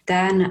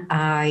 Then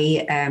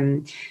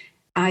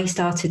I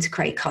started to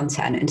create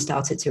content and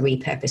started to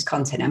repurpose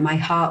content, and my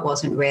heart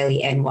wasn't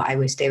really in what I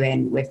was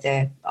doing with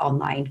the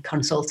online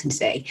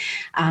consultancy.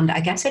 And I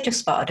guess I just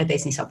spotted a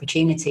business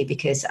opportunity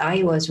because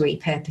I was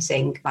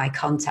repurposing my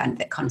content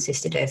that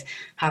consisted of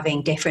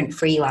having different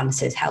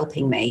freelancers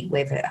helping me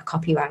with a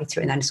copywriter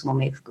and then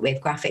someone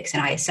with graphics,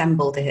 and I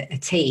assembled a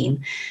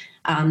team.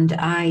 And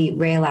I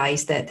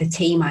realized that the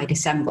team I'd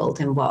assembled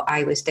and what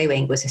I was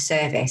doing was a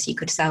service. You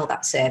could sell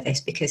that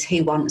service because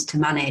who wants to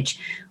manage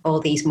all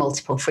these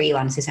multiple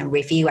freelancers and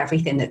review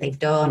everything that they've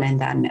done? And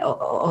then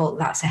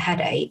that's a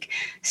headache.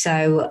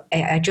 So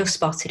I just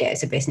spotted it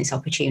as a business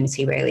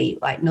opportunity, really,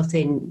 like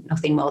nothing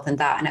more than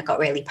that. And I got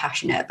really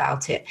passionate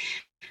about it.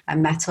 I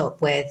met up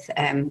with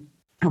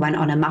I went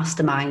on a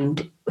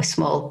mastermind, a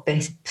small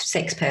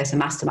 6-person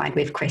mastermind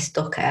with Chris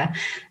Ducker.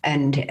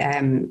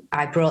 And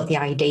I brought the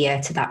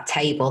idea to that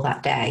table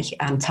that day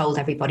and told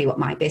everybody what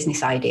my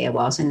business idea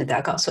was. And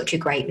I got such a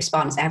great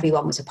response.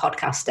 Everyone was a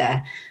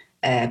podcaster,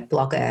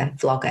 blogger,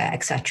 vlogger,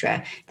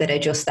 etc. that I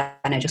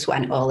just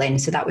went all in.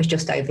 So that was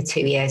just over 2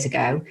 years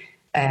ago.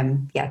 2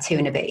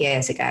 and a bit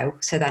years ago.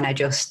 So then I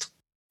just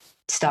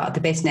started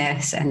the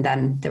business, and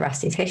then the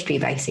rest is history,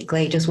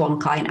 basically. Just one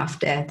client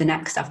after the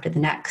next,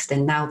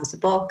 and now there's a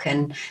book,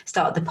 and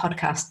started the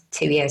podcast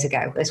 2 years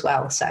ago as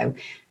well. So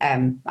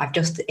I've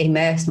just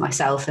immersed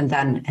myself and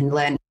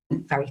learned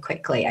very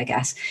quickly, I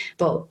guess.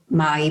 But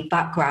my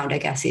background, I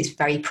guess, is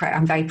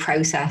I'm very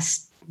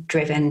process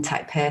driven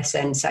type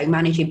person. So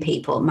managing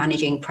people,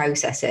 managing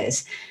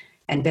processes,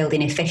 and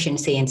building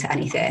efficiency into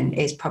anything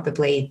is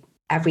probably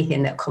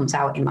everything that comes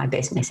out in my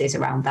business is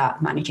around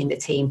that, managing the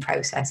team,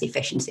 process,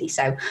 efficiency.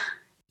 So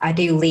I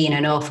do lean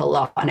an awful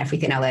lot on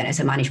everything I learned as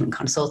a management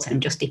consultant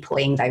and just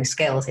deploying those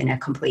skills in a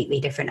completely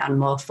different and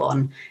more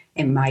fun,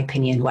 in my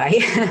opinion,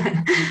 way.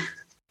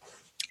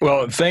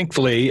 Well,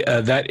 thankfully,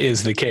 that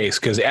is the case,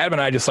 because Adam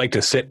and I just like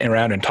to sit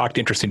around and talk to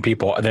interesting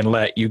people and then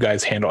let you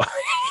guys handle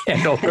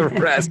the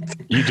rest.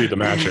 You do the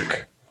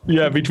magic.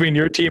 Yeah, between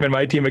your team and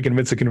my team at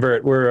Convince to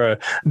Convert, we're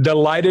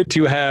delighted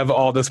to have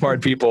all the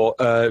smart people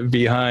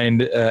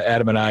behind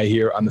Adam and I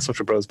here on the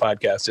Social Pros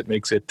podcast. It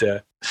makes it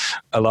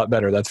a lot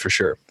better, that's for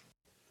sure.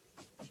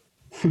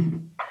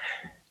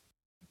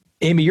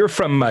 Amy, you're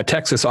from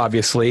Texas,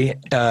 obviously,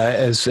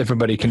 as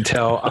everybody can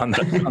tell on the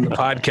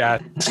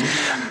podcast.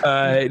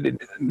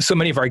 So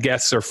many of our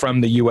guests are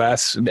from the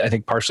U.S., I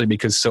think partially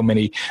because so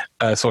many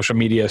social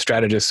media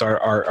strategists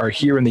are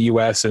here in the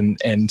U.S.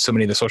 and so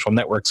many of the social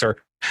networks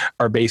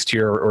are based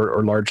here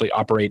or largely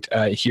operate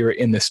here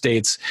in the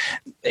States.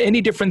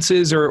 Any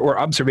differences or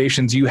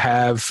observations you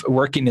have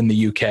working in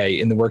the UK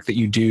in the work that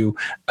you do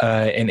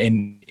and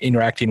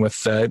interacting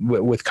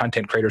with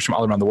content creators from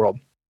all around the world?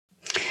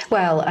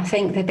 Well, I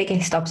think the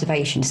biggest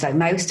observation, so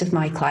most of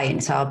my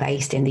clients are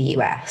based in the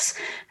US.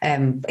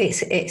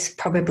 It's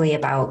probably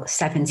about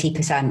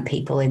 70%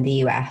 people in the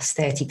US,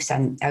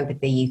 30% over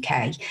the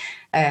UK.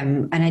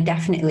 And I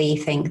definitely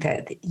think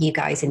that you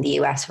guys in the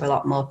US are a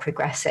lot more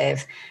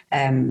progressive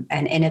and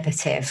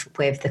innovative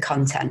with the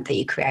content that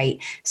you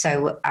create.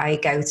 So I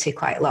go to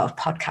quite a lot of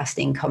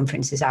podcasting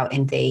conferences out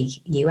in the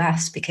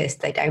US because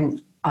they don't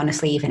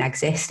honestly even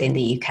exist in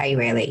the UK,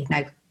 really.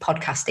 No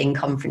podcasting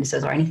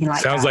conferences or anything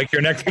like that. Sounds like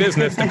your next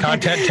business, the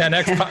Content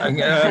 10X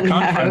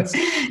conference.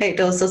 No, it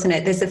does, doesn't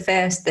it? There's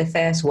the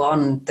first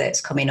one that's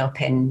coming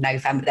up in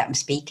November that I'm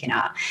speaking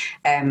at.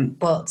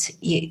 But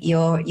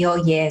you're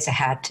years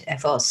ahead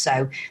of us.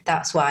 So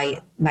that's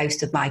why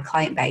most of my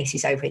client base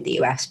is over in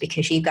the US,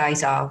 because you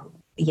guys are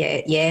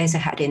years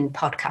ahead in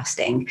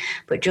podcasting,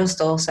 but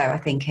just also I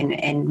think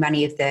in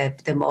many of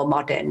the more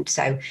modern,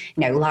 so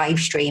live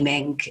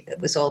streaming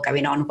was all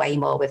going on way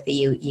more with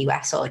the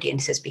US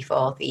audiences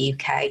before the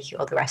UK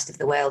or the rest of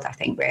the world, I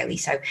think, really.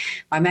 So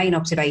my main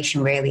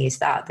observation really is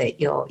that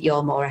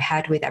you're more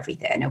ahead with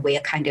everything, and we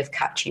are kind of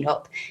catching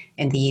up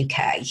in the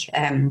UK.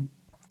 And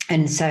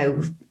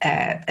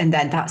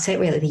then that's it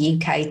really. The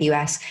UK, the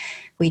US,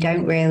 we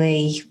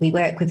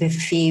work with a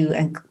few,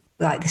 and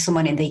like there's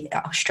someone in the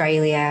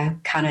Australia,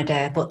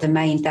 Canada, but they're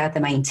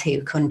the main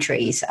two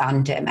countries,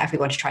 and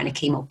everyone's trying to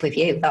keep up with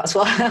you. That's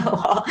what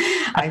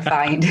I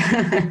find.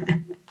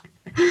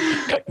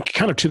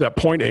 Kind of to that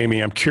point, Amy,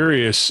 I'm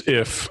curious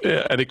if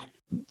I think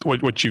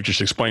what you've just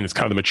explained is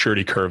kind of the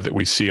maturity curve that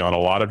we see on a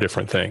lot of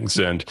different things.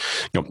 And,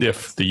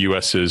 if the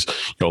US is,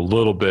 a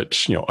little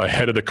bit,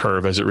 ahead of the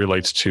curve as it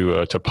relates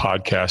to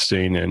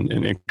podcasting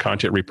and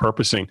content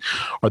repurposing,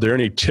 are there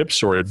any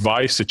tips or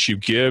advice that you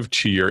give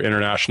to your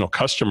international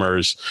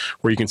customers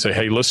where you can say,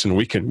 hey, listen,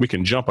 we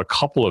can jump a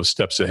couple of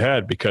steps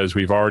ahead because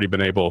we've already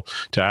been able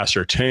to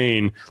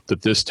ascertain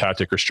that this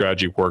tactic or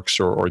strategy works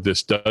or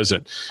this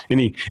doesn't?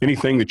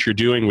 Anything that you're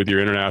doing with your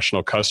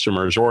international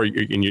customers, or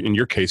in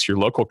your case, your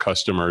local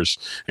customers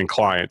and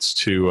clients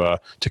to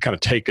kind of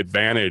take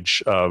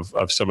advantage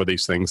of some of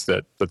these things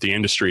that the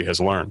industry has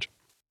learned?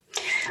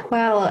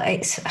 Well,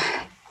 it's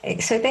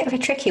a bit of a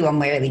tricky one,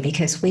 really,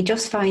 because we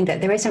just find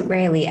that there isn't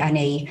really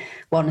any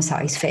one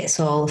size fits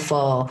all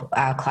for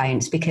our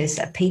clients, because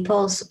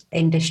people's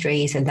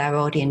industries and their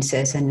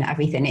audiences and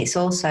everything, it's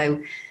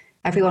also,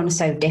 everyone's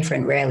so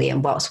different, really,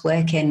 and what's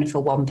working for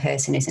one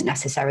person isn't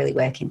necessarily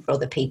working for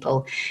other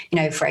people.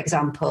 For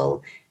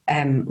example,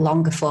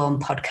 longer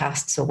form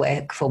podcasts will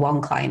work for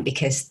one client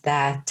because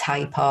their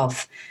type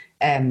of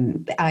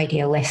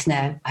ideal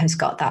listener has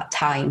got that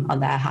time on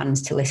their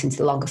hands to listen to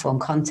the longer form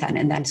content.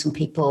 And then some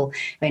people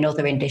in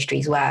other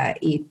industries where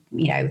 10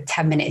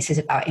 minutes is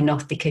about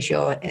enough because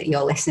your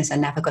listeners are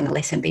never going to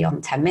listen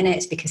beyond 10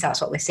 minutes because that's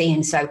what we're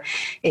seeing. So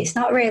it's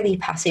not really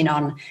passing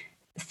on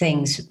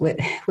things,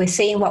 we're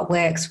seeing what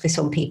works for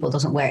some people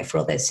doesn't work for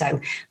others. So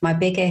my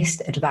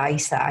biggest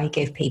advice that I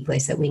give people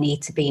is that we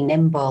need to be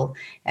nimble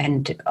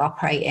and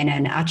operate in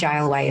an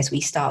agile way as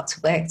we start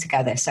to work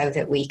together, so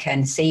that we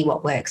can see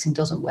what works and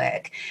doesn't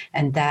work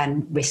and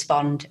then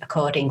respond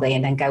accordingly,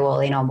 and then go all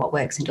in on what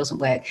works and doesn't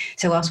work.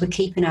 So whilst we're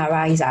keeping our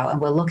eyes out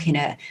and we're looking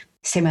at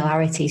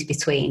similarities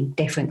between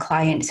different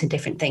clients and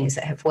different things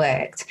that have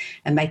worked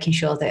and making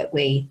sure that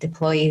we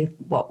deploy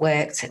what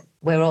worked,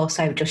 we're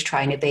also just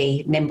trying to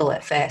be nimble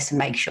at first and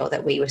make sure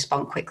that we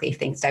respond quickly if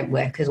things don't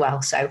work as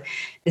well. So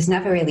there's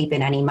never really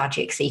been any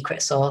magic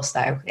secret sauce,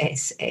 though.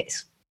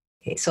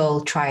 It's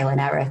all trial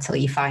and error till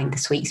you find the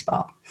sweet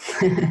spot.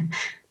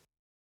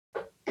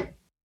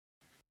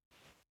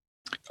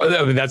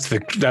 I mean, that's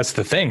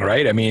the thing,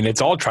 right? I mean,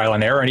 it's all trial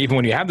and error, and even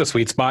when you have the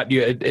sweet spot,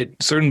 it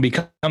certainly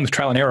becomes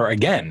trial and error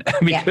again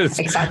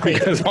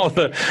because all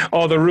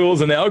the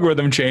rules and the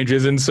algorithm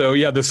changes, and so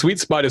the sweet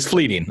spot is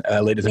fleeting,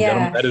 ladies and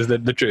gentlemen. That is the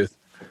truth.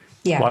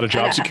 Yeah, a lot of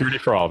job security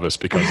for all of us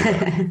because of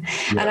that.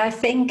 And I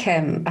think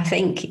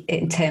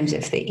in terms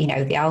of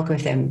the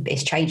algorithm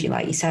is changing,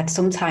 like you said.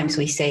 Sometimes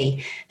we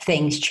see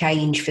things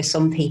change for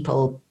some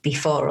people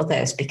before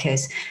others,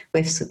 because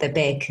with the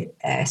big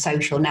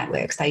social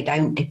networks, they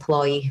don't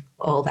deploy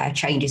all their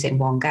changes in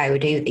one go,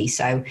 do they?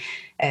 So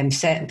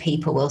certain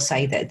people will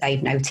say that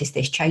they've noticed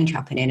this change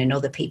happening, and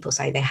other people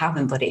say they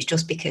haven't, but it's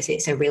just because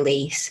it's a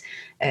release,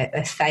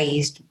 a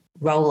phased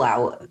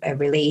rollout, a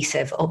release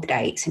of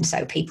updates, and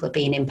so people are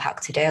being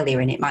impacted earlier,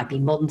 and it might be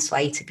months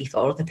later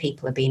before other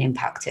people are being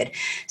impacted.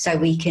 So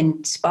we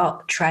can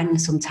spot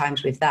trends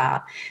sometimes with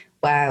that,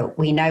 where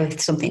we know if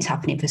something's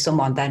happening for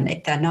someone,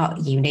 then they're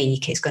not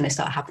unique. It's going to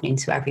start happening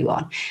to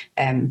everyone.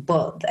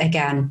 But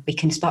again, we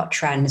can spot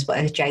trends. But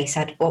as Jay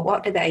said, well,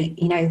 what do they,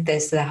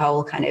 there's the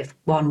whole kind of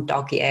one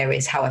dog year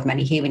is however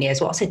many human years.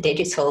 What's a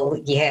digital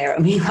year? I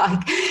mean,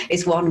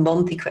 is 1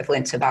 month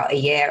equivalent to about a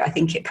year? I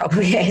think it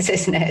probably is,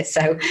 isn't it?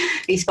 So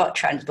we spot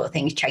trends, but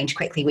things change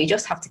quickly. We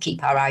just have to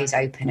keep our eyes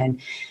open. And,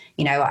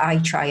 I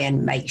try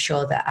and make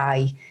sure that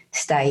I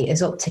stay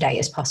as up to date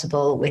as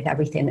possible with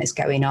everything that's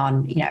going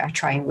on. I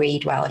try and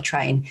read well, I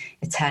try and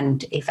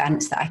attend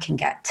events that I can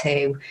get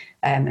to,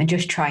 and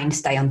just try and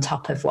stay on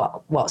top of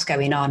what's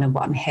going on and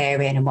what I'm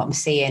hearing and what I'm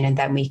seeing. And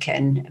then we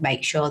can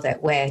make sure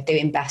that we're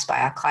doing best by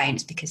our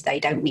clients, because they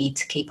don't need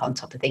to keep on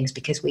top of things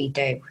because we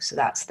do. So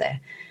that's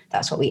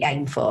what we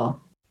aim for.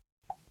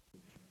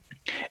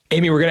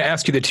 Amy, we're going to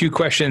ask you the two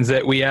questions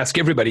that we ask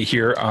everybody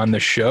here on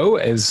the show,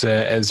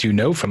 as you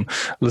know from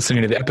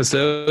listening to the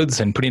episodes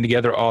and putting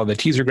together all the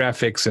teaser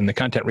graphics and the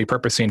content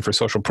repurposing for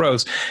Social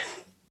Pros.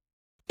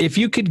 If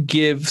you could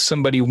give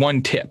somebody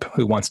one tip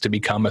who wants to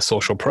become a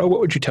social pro,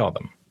 what would you tell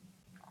them?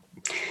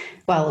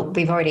 Well,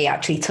 we've already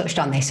actually touched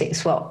on this.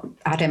 It's what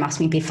Adam asked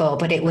me before,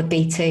 but it would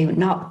be to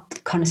not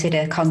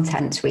consider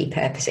content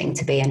repurposing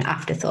to be an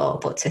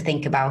afterthought, but to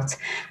think about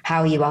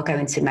how you are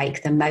going to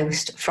make the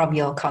most from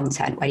your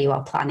content when you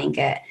are planning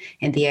it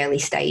in the early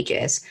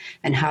stages,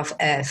 and have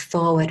a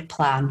forward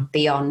plan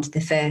beyond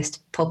the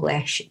first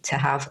publish to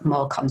have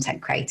more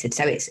content created.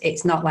 So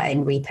it's not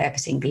letting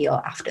repurposing be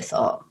your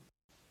afterthought.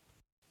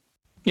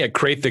 Yeah,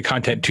 create the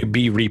content to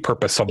be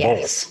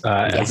repurposable,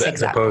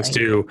 as opposed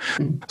to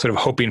sort of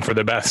hoping for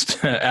the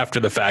best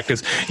after the fact.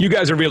 Because you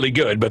guys are really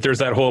good, but there's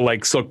that whole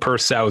like silk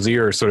purse sow's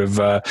ear sort of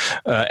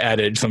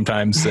adage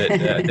sometimes that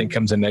I think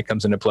comes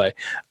into play.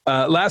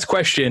 Last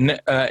question,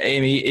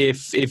 Amy,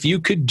 if you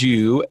could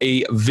do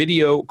a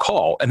video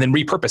call and then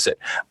repurpose it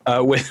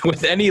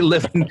with any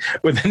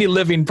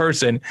living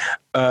person,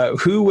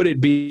 who would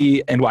it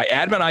be and why?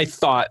 Adam and I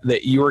thought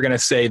that you were going to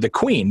say the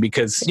Queen,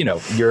 because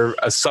you're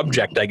a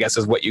subject, I guess,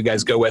 is what you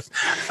guys go with,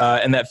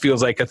 and that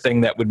feels like a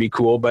thing that would be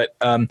cool. But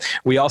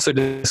we also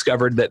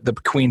discovered that the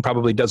Queen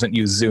probably doesn't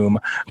use Zoom.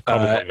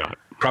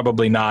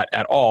 Probably not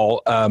at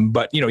all.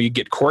 But you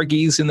get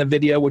corgis in the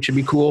video, which would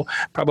be cool,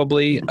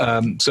 probably.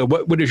 So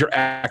what is your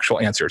actual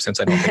answer, since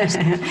I don't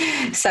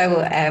think so?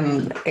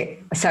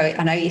 So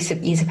I know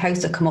you're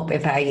supposed to come up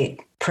with a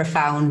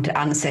profound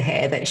answer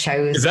here that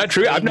shows. Is that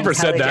true? I've never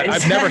said that.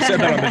 I've never said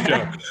that on the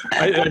show.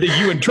 I think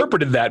you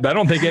interpreted that, but I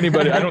don't think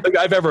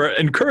I've ever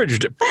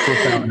encouraged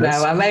profoundness.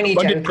 No, I'm only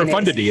joking.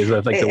 Profundity is,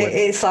 I think, the word.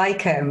 It's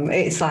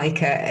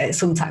like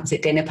sometimes a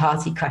dinner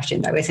party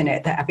question, though, isn't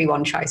it? That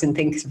everyone tries and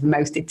thinks of the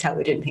most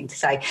intelligent thing to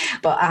say.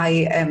 But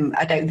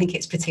I don't think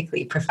it's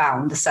particularly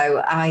profound.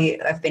 So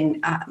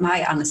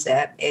my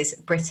answer is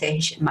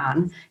British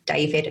man,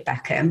 David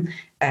Beckham.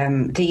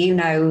 Do you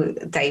know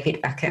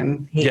David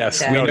Beckham?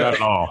 Yes, we know not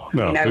at all.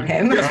 No. You know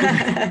him?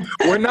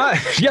 We're not.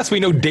 Yes, we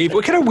know Dave.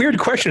 What kind of weird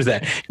question is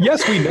that?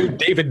 Yes, we know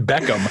David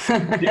Beckham.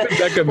 David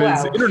Beckham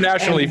is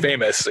internationally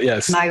famous.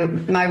 Yes.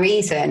 My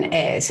reason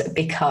is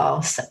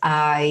because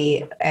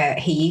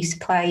he used to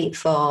play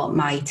for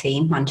my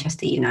team,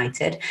 Manchester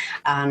United,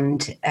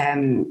 and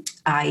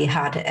I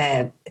had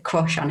a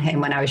crush on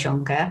him when I was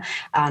younger,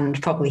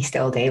 and probably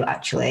still do,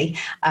 actually.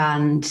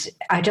 And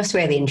I'm just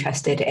really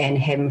interested in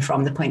him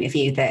from the point of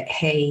view that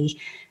he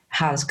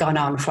has gone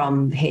on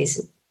from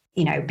his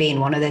being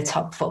one of the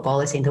top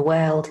footballers in the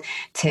world,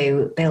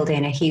 to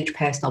building a huge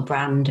personal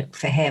brand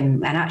for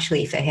him and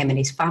actually for him and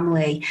his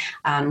family,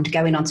 and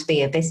going on to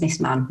be a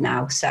businessman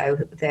now. So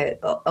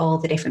all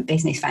the different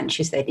business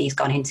ventures that he's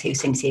gone into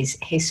since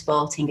his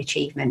sporting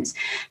achievements.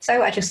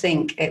 So I just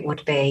think it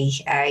would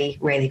be a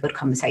really good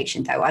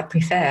conversation, though. I'd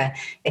prefer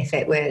if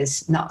it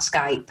was not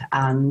Skype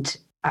and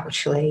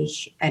actually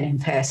an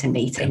in-person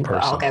meeting,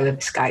 but I'll go with a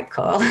Skype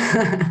call.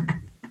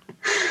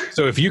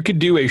 So if you could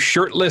do a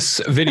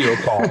shirtless video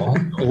call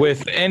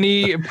with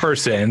any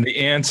person, the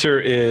answer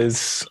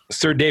is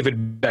Sir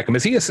David Beckham.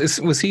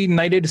 Was he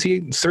knighted? Is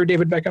he Sir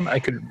David Beckham? I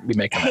could be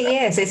making that He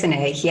up. is, isn't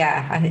he?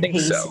 Yeah. I think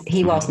so.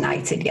 He was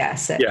knighted,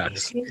 yes.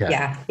 Yes.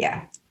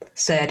 Yeah.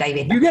 Sir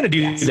David Beckham. You got to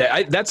do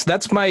that.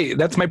 That's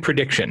my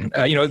prediction.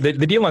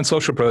 The deal on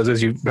Social Pros,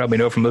 as you probably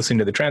know from listening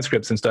to the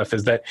transcripts and stuff,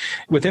 is that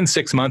within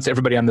 6 months,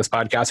 everybody on this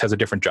podcast has a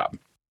different job.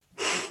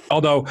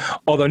 Although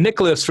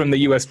Nicholas from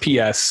the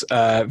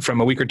USPS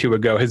from a week or two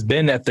ago has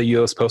been at the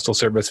U.S. Postal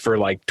Service for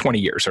like 20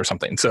 years or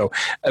something. So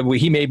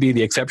he may be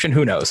the exception.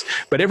 Who knows?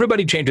 But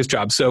everybody changes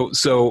jobs.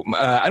 So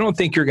I don't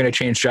think you're going to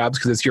change jobs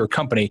because it's your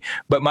company.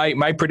 But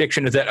my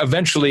prediction is that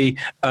eventually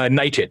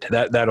knighted.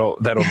 That'll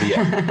be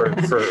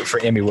it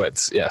for Amy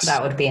Woods. Yes,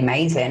 that would be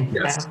amazing.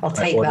 Yes, I'll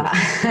take that.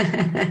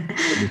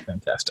 That'd be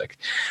fantastic.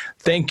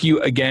 Thank you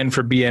again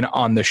for being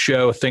on the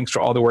show. Thanks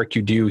for all the work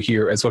you do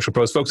here at Social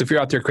Pros, folks. If you're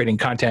out there creating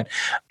content,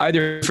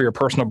 either for your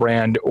personal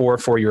brand or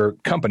for your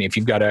company, if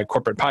you've got a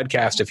corporate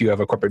podcast, if you have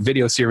a corporate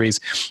video series,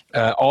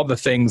 all the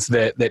things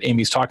that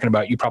Amy's talking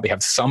about, you probably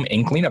have some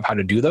inkling of how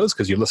to do those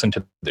because you listen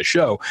to the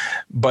show,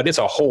 but it's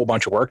a whole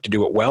bunch of work to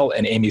do it well.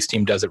 And Amy's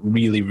team does it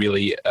really,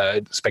 really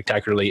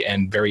spectacularly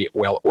and very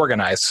well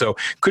organized. So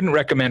couldn't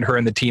recommend her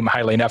and the team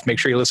highly enough. Make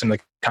sure you listen to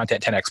the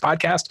Content 10X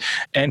podcast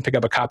and pick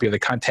up a copy of the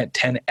Content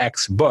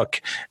 10X book.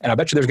 And I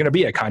bet you there's going to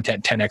be a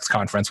Content 10X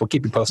conference. We'll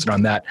keep you posted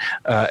on that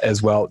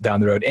as well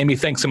down the road. Amy,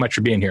 thanks so much for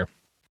being here.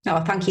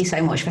 Oh, thank you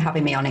so much for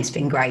having me on. It's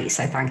been great.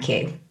 So thank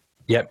you.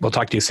 Yep, we'll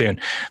talk to you soon.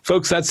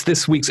 Folks, that's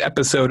this week's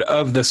episode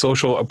of the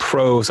Social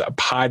Pros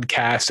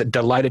podcast.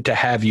 Delighted to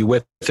have you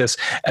with us.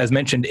 As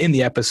mentioned in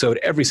the episode,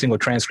 every single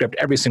transcript,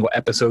 every single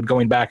episode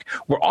going back,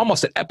 we're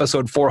almost at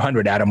episode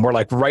 400, Adam. We're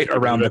like right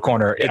around the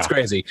corner. Yeah. It's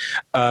crazy.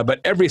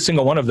 But every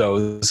single one of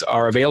those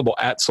are available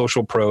at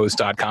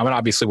socialpros.com. And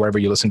obviously, wherever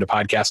you listen to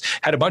podcasts,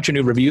 had a bunch of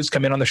new reviews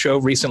come in on the show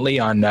recently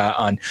on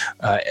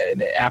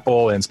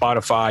Apple and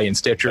Spotify and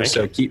Stitcher.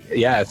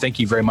 Thank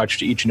you very much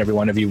to each and every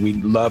one of you. We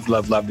love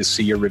to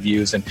see your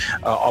reviews and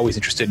always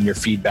interested in your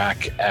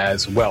feedback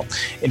as well.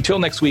 Until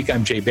next week,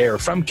 I'm Jay Baer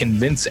from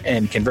Convince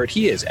and Convert.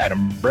 He is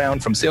Adam Brown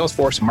from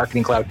Salesforce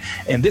Marketing Cloud.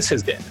 And this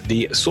has been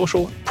the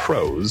Social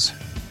Pros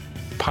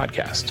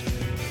podcast.